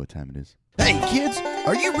gentlemen, you know what time it is. Hey, kids,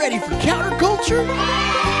 are you ready for counterculture?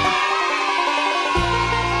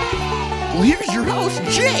 Well, here's your host,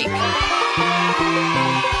 Jake.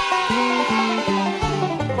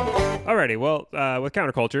 Alrighty, well, with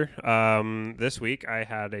counterculture, this week I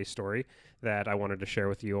had a story that I wanted to share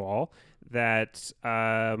with you all that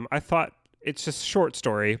I thought it's just a short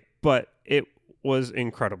story, but it was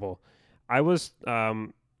incredible. I was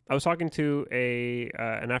talking to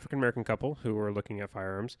an African American couple who were looking at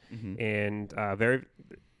firearms, and very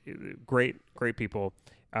great people.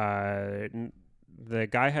 The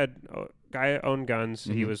guy owned guns.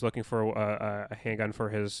 He was looking for a handgun for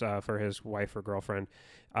his wife or girlfriend,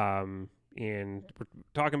 and we're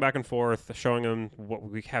talking back and forth, showing him what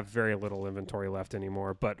we have very little inventory left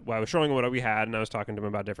anymore. But I was showing him what we had, and I was talking to him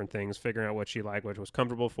about different things, figuring out what she liked, what was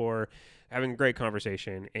comfortable for, having a great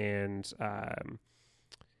conversation. And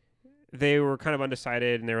they were kind of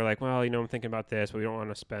undecided, and they were like, "Well, I'm thinking about this, but we don't want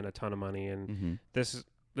to spend a ton of money." And this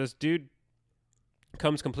dude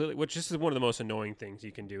comes completely, which this is one of the most annoying things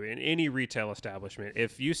you can do in any retail establishment.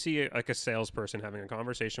 If you see a salesperson having a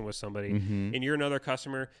conversation with somebody and you're another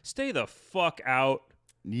customer, stay the fuck out.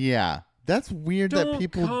 Yeah. That's weird that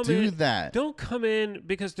people do that. Don't come in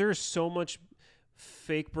because there's so much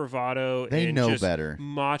fake bravado. They and know just better.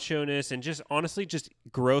 Macho-ness and just honestly just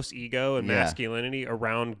gross ego and masculinity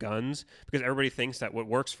around guns because everybody thinks that what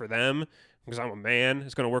works for them, because I'm a man,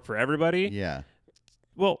 is going to work for everybody. Yeah.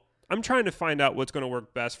 Well, I'm trying to find out what's going to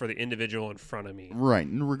work best for the individual in front of me. Right.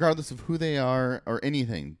 And regardless of who they are or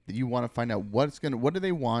anything, you want to find out what do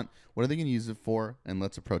they want, what are they going to use it for, and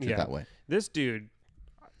let's approach it that way. This dude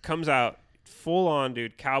comes out full on,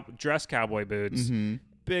 dude, dress cowboy boots,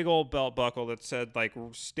 big old belt buckle that said like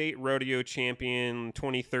state rodeo champion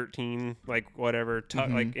 2013, like whatever,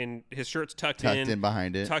 like in his shirt's tucked in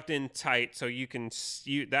behind it, tucked in tight, so you can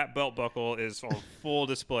see that belt buckle is on full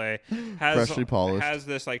display. Freshly polished. Has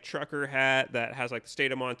this like trucker hat that has like the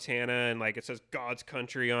state of Montana and like it says God's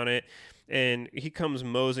country on it, and he comes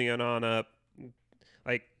moseying on up,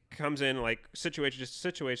 like comes in like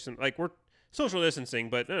situation like we're social distancing,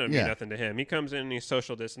 but that doesn't mean nothing to him. He comes in and he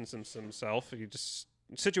social distances himself. He just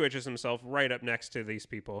situates himself right up next to these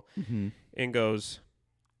people and goes,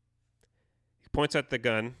 he points at the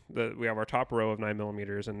gun. We have our top row of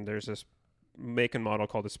 9mm, and there's this make and model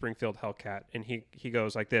called the Springfield Hellcat. And he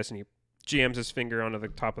goes like this, and he jams his finger onto the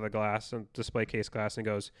top of the glass, and display case glass, and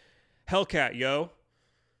goes, "Hellcat, yo."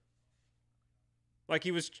 Like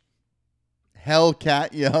he was... Hellcat,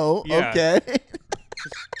 yo. Yeah. Okay.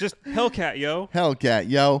 Just Hellcat, yo. Hellcat,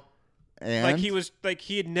 yo. And like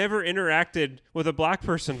he had never interacted with a black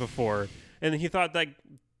person before, and he thought like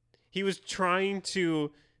he was trying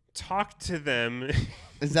to talk to them.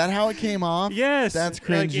 Is that how it came off? Yes, that's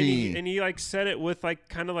cringy. Like, and he like said it with like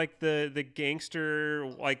kind of like the gangster,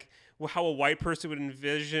 like how a white person would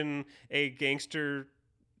envision a gangster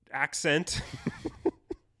accent.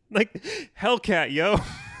 Like Hellcat, yo.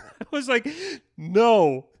 I was like,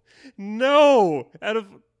 no,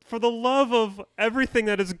 for the love of everything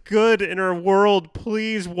that is good in our world,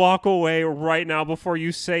 please walk away right now before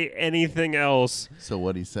you say anything else. So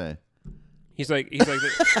what'd he say? He's like,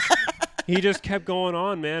 he just kept going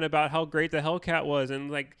on, man, about how great the Hellcat was.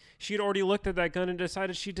 And like, she'd already looked at that gun and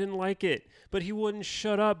decided she didn't like it, but he wouldn't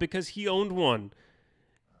shut up because he owned one.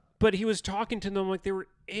 But he was talking to them like they were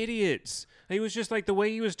idiots. He was just like the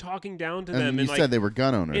way he was talking down to them. And you said like, they were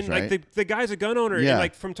gun owners, and right? Like the guy's a gun owner. Yeah. And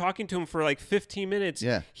like from talking to him for like 15 minutes,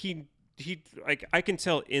 he like I can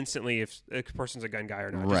tell instantly if a person's a gun guy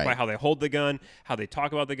or not, just by how they hold the gun, how they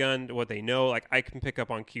talk about the gun, what they know. Like I can pick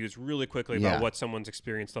up on cues really quickly about what someone's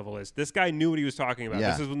experience level is. This guy knew what he was talking about.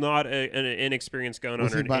 This is not an inexperienced gun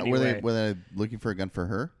owner. Were they looking for a gun for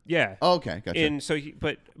her? Yeah. Oh, okay, gotcha. And so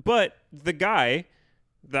but the guy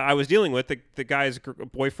that I was dealing with, the guy's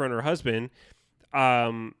boyfriend or husband,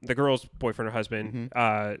 the girl's boyfriend or husband,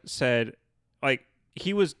 said like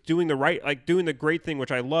he was doing doing the great thing,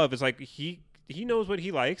 which I love, is like he knows what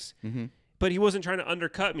he likes, but he wasn't trying to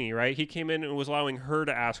undercut me, right? He came in and was allowing her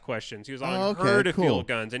to ask questions. He was allowing her to feel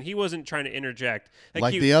guns, and he wasn't trying to interject.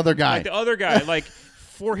 Like the other guy. Like the other guy, like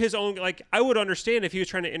for his own, like I would understand if he was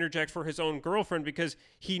trying to interject for his own girlfriend because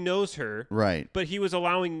he knows her. Right. But he was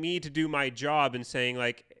allowing me to do my job and saying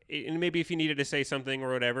like, and maybe if he needed to say something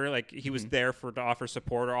or whatever, like he was there to offer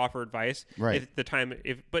support or offer advice. Right. At the time,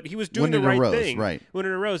 but he was doing the right thing. Right. When it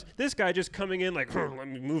arose, this guy just coming in like, let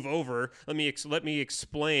me move over, let me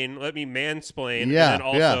explain, let me mansplain, and then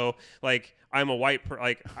also like I'm a white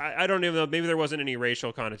I don't even know, maybe there wasn't any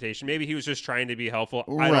racial connotation, maybe he was just trying to be helpful.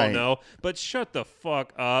 I don't know, but shut the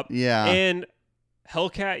fuck up. Yeah. And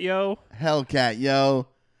Hellcat, yo.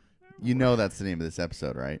 You know that's the name of this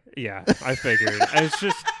episode, right? Yeah, I figured.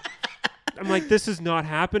 I'm like, this is not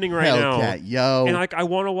happening right now. Hellcat, yo. And like, I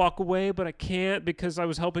want to walk away, but I can't because I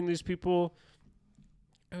was helping these people.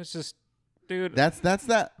 I was just, dude. That's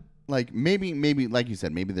that. Like maybe like you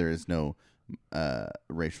said, maybe there is no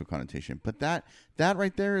racial connotation, but that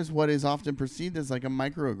right there is what is often perceived as like a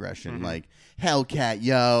microaggression. Like Hellcat,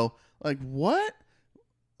 yo. Like what?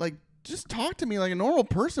 Like. Just talk to me like a normal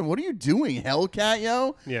person. What are you doing, Hellcat,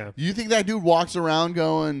 yo? Yeah. You think that dude walks around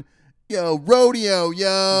going, yo, rodeo,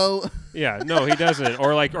 yo? Yeah, no, he doesn't.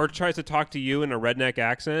 Or tries to talk to you in a redneck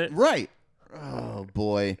accent. Right. Oh,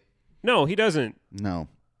 boy. No, he doesn't. No.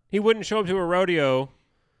 He wouldn't show up to a rodeo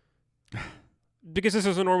because this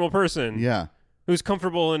is a normal person. Yeah. Who's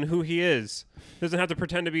comfortable in who he is. Doesn't have to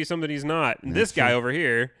pretend to be somebody he's not. And this guy over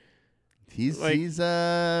here. He's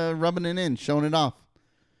rubbing it in, showing it off.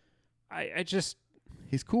 I just...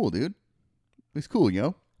 He's cool, dude. He's cool,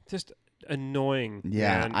 yo. Just annoying.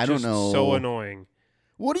 Yeah, man. I don't know. So annoying.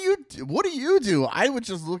 What do you do? I would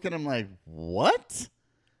just look at him like, what?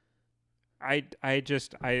 I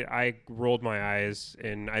rolled my eyes,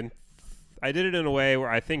 and I did it in a way where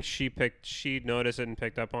I think she noticed it and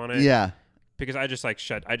picked up on it. Yeah. Because I just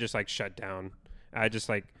shut down.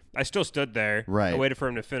 I still stood there. Right. I waited for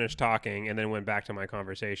him to finish talking and then went back to my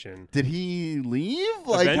conversation. Did he leave?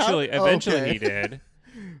 Eventually he did.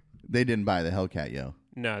 They didn't buy the Hellcat, yo.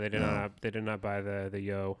 No, they did not. They did not buy the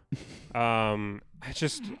yo. I'm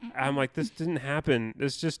like, this didn't happen.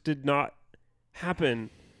 This just did not happen.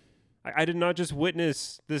 I did not just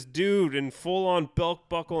witness this dude in full-on belt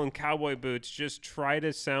buckle and cowboy boots just try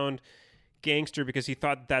to sound gangster because he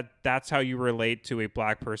thought that's how you relate to a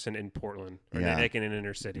black person in Portland or in an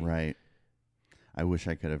inner city. Right. I wish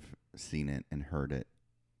I could have seen it and heard it.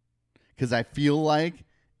 Because I feel like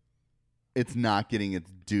it's not getting its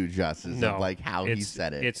due justice of like how he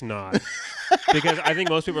said it. It's not. Because I think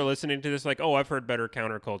most people are listening to this like, oh, I've heard better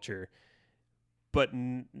counterculture. But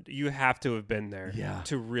you have to have been there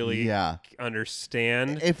to really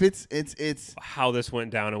understand if it's how this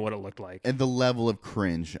went down and what it looked like. And the level of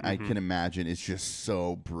cringe I can imagine is just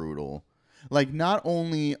so brutal. Like, not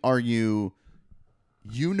only are you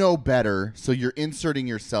know better, so you're inserting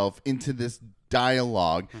yourself into this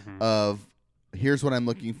dialogue of here's what I'm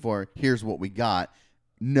looking for, here's what we got.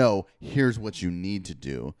 No, here's what you need to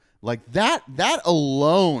do. Like that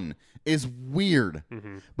alone is weird.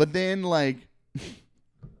 But then like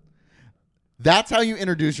that's how you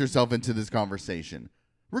introduce yourself into this conversation,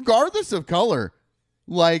 regardless of color.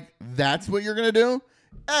 Like, that's what you're gonna do.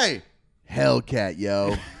 Hey, Hellcat,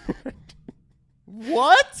 yo.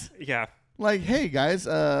 What? Yeah. Like, hey guys,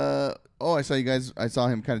 I saw you guys. I saw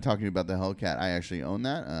him kind of talking about the Hellcat. I actually own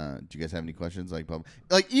that. Do you guys have any questions? Like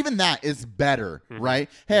even that is better, right?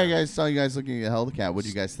 Hey, guys, saw you guys looking at Hellcat. What do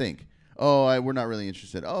you guys think? Oh, we're not really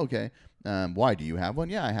interested. Oh, okay. Why? Do you have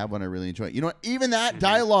one? Yeah, I have one. I really enjoy it. You know what? Even that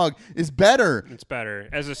dialogue is better. It's better.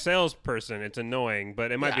 As a salesperson, it's annoing,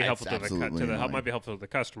 but it might be helpful might be helpful to the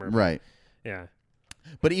customer. Right. Yeah.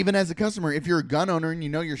 But even as a customer, if you're a gun owner and you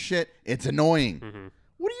know your shit, it's annoying.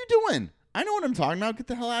 What are you doing? I know what I'm talking about. Get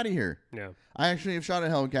the hell out of here. Yeah. I actually have shot a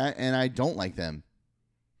Hellcat, and I don't like them.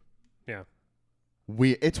 Yeah.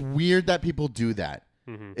 It's weird that people do that.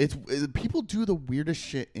 People do the weirdest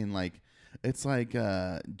shit in like. It's like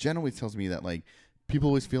Jen always tells me that like people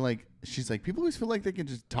always feel like they can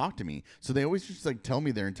just talk to me, so they always just like tell me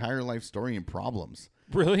their entire life story and problems.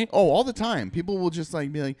 Really? Oh, all the time. People will just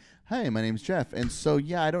like be like, "Hey, my name's Jeff," and so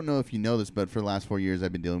yeah, I don't know if you know this, but for the last 4 years,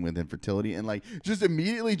 I've been dealing with infertility, and like just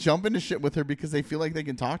immediately jump into shit with her because they feel like they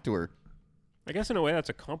can talk to her. I guess in a way that's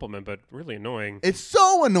a compliment, but really annoying. It's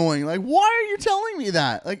so annoying. Like, why are you telling me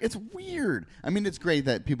that? Like, it's weird. I mean, it's great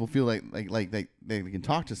that people feel like they can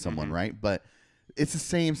talk to someone, right? But it's the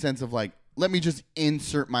same sense of like, let me just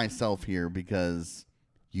insert myself here because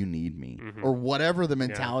you need me or whatever the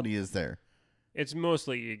mentality is there. It's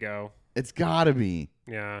mostly ego. It's gotta be.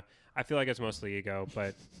 Yeah, I feel like it's mostly ego,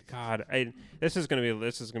 but God, this is gonna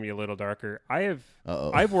be a little darker.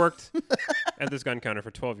 I've worked at this gun counter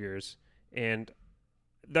for 12 years. And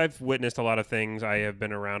I've witnessed a lot of things. I have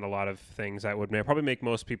been around a lot of things that would probably make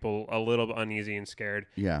most people a little uneasy and scared.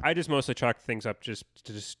 Yeah. I just mostly chalk things up just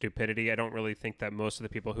to stupidity. I don't really think that most of the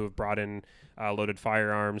people who have brought in loaded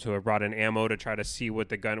firearms, who have brought in ammo to try to see what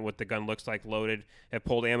the gun looks like loaded, have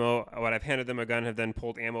pulled ammo. When I've handed them a gun, have then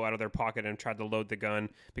pulled ammo out of their pocket and tried to load the gun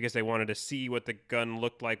because they wanted to see what the gun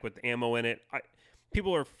looked like with ammo in it.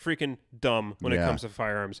 People are freaking dumb when it comes to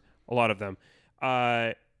firearms. A lot of them.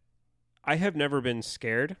 I have never been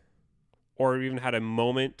scared or even had a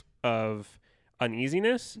moment of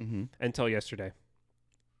uneasiness until yesterday.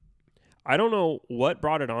 I don't know what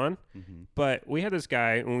brought it on, but we had this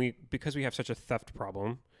guy, and because we have such a theft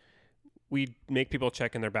problem, we make people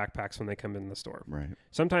check in their backpacks when they come in the store. Right.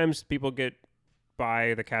 Sometimes people get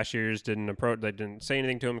by, the cashiers didn't approach, they didn't say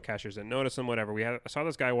anything to him, cashiers didn't notice him, whatever. I saw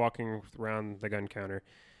this guy walking around the gun counter.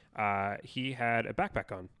 He had a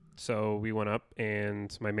backpack on. So we went up,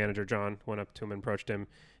 and my manager, John, went up to him and approached him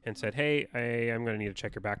and said, hey, I'm going to need to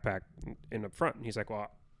check your backpack in up front. And he's like,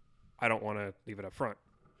 well, I don't want to leave it up front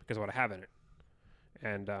because of what I have in it.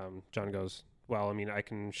 And John goes, well, I mean, I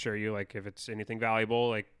can assure you, like, if it's anything valuable,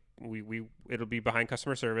 like, it'll be behind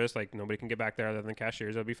customer service. Like, nobody can get back there other than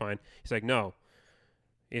cashiers. It'll be fine. He's like, no.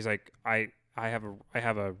 He's like, I have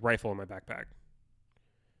a rifle in my backpack.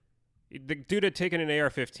 The dude had taken an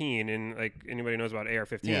AR-15, and like anybody knows about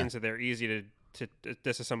AR-15s, so they're easy to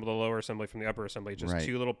disassemble the lower assembly from the upper assembly. Just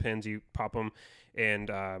two little pins, you pop them, and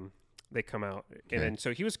they come out. Okay. And then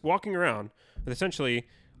so he was walking around with essentially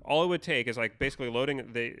all it would take is like basically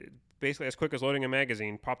as quick as loading a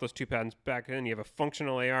magazine, pop those two pins back in, you have a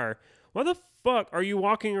functional AR. Why the fuck are you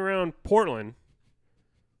walking around Portland?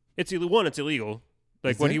 It's illegal.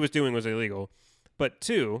 Like, what he was doing was illegal. But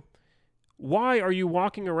two, Why are you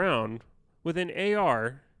walking around with an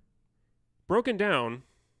AR broken down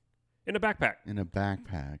in a backpack? In a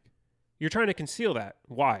backpack. You're trying to conceal that.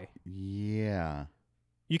 Why? Yeah.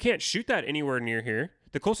 You can't shoot that anywhere near here.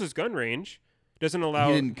 The closest gun range doesn't allow...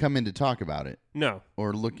 He didn't come in to talk about it. No.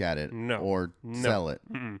 Or look at it. No. Or sell it.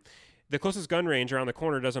 Mm-mm. The closest gun range around the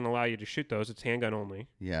corner doesn't allow you to shoot those. It's handgun only.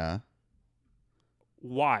 Yeah.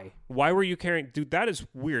 Why? Why were you carrying... Dude, that is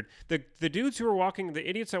weird. The dudes who are walking... The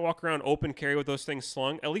idiots that walk around open carry with those things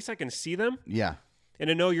slung, at least I can see them. Yeah. And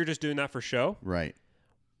I know you're just doing that for show. Right.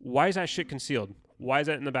 Why is that shit concealed? Why is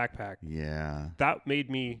that in the backpack? Yeah. That made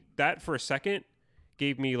me... That, for a second,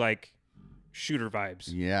 gave me, like, shooter vibes.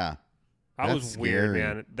 Yeah. That was weird,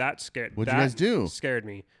 man. That scared... What'd you guys do? Scared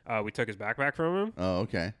me. We took his backpack from him. Oh,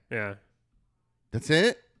 okay. Yeah. That's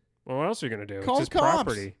it? Well, what else are you going to do? Call it's his cops.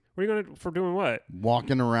 property. What are you going to... For doing what?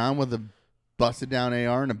 Walking around with a busted down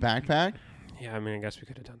AR in a backpack? Yeah, I mean, I guess we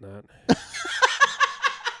could have done that.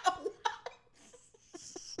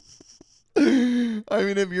 I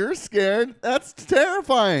mean, if you're scared, that's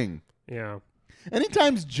terrifying. Yeah.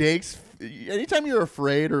 Anytime you're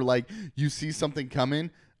afraid or like you see something coming,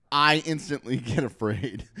 I instantly get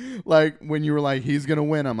afraid. Like when you were like, he's going to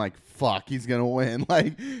win. I'm like, fuck, he's going to win.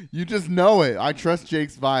 Like you just know it. I trust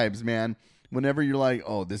Jake's vibes, man. Whenever you're like,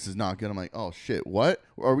 oh, this is not good. I'm like, oh shit, what?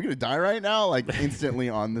 Are we going to die right now? Like instantly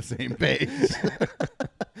on the same page.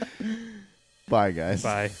 Bye guys.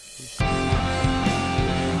 Bye.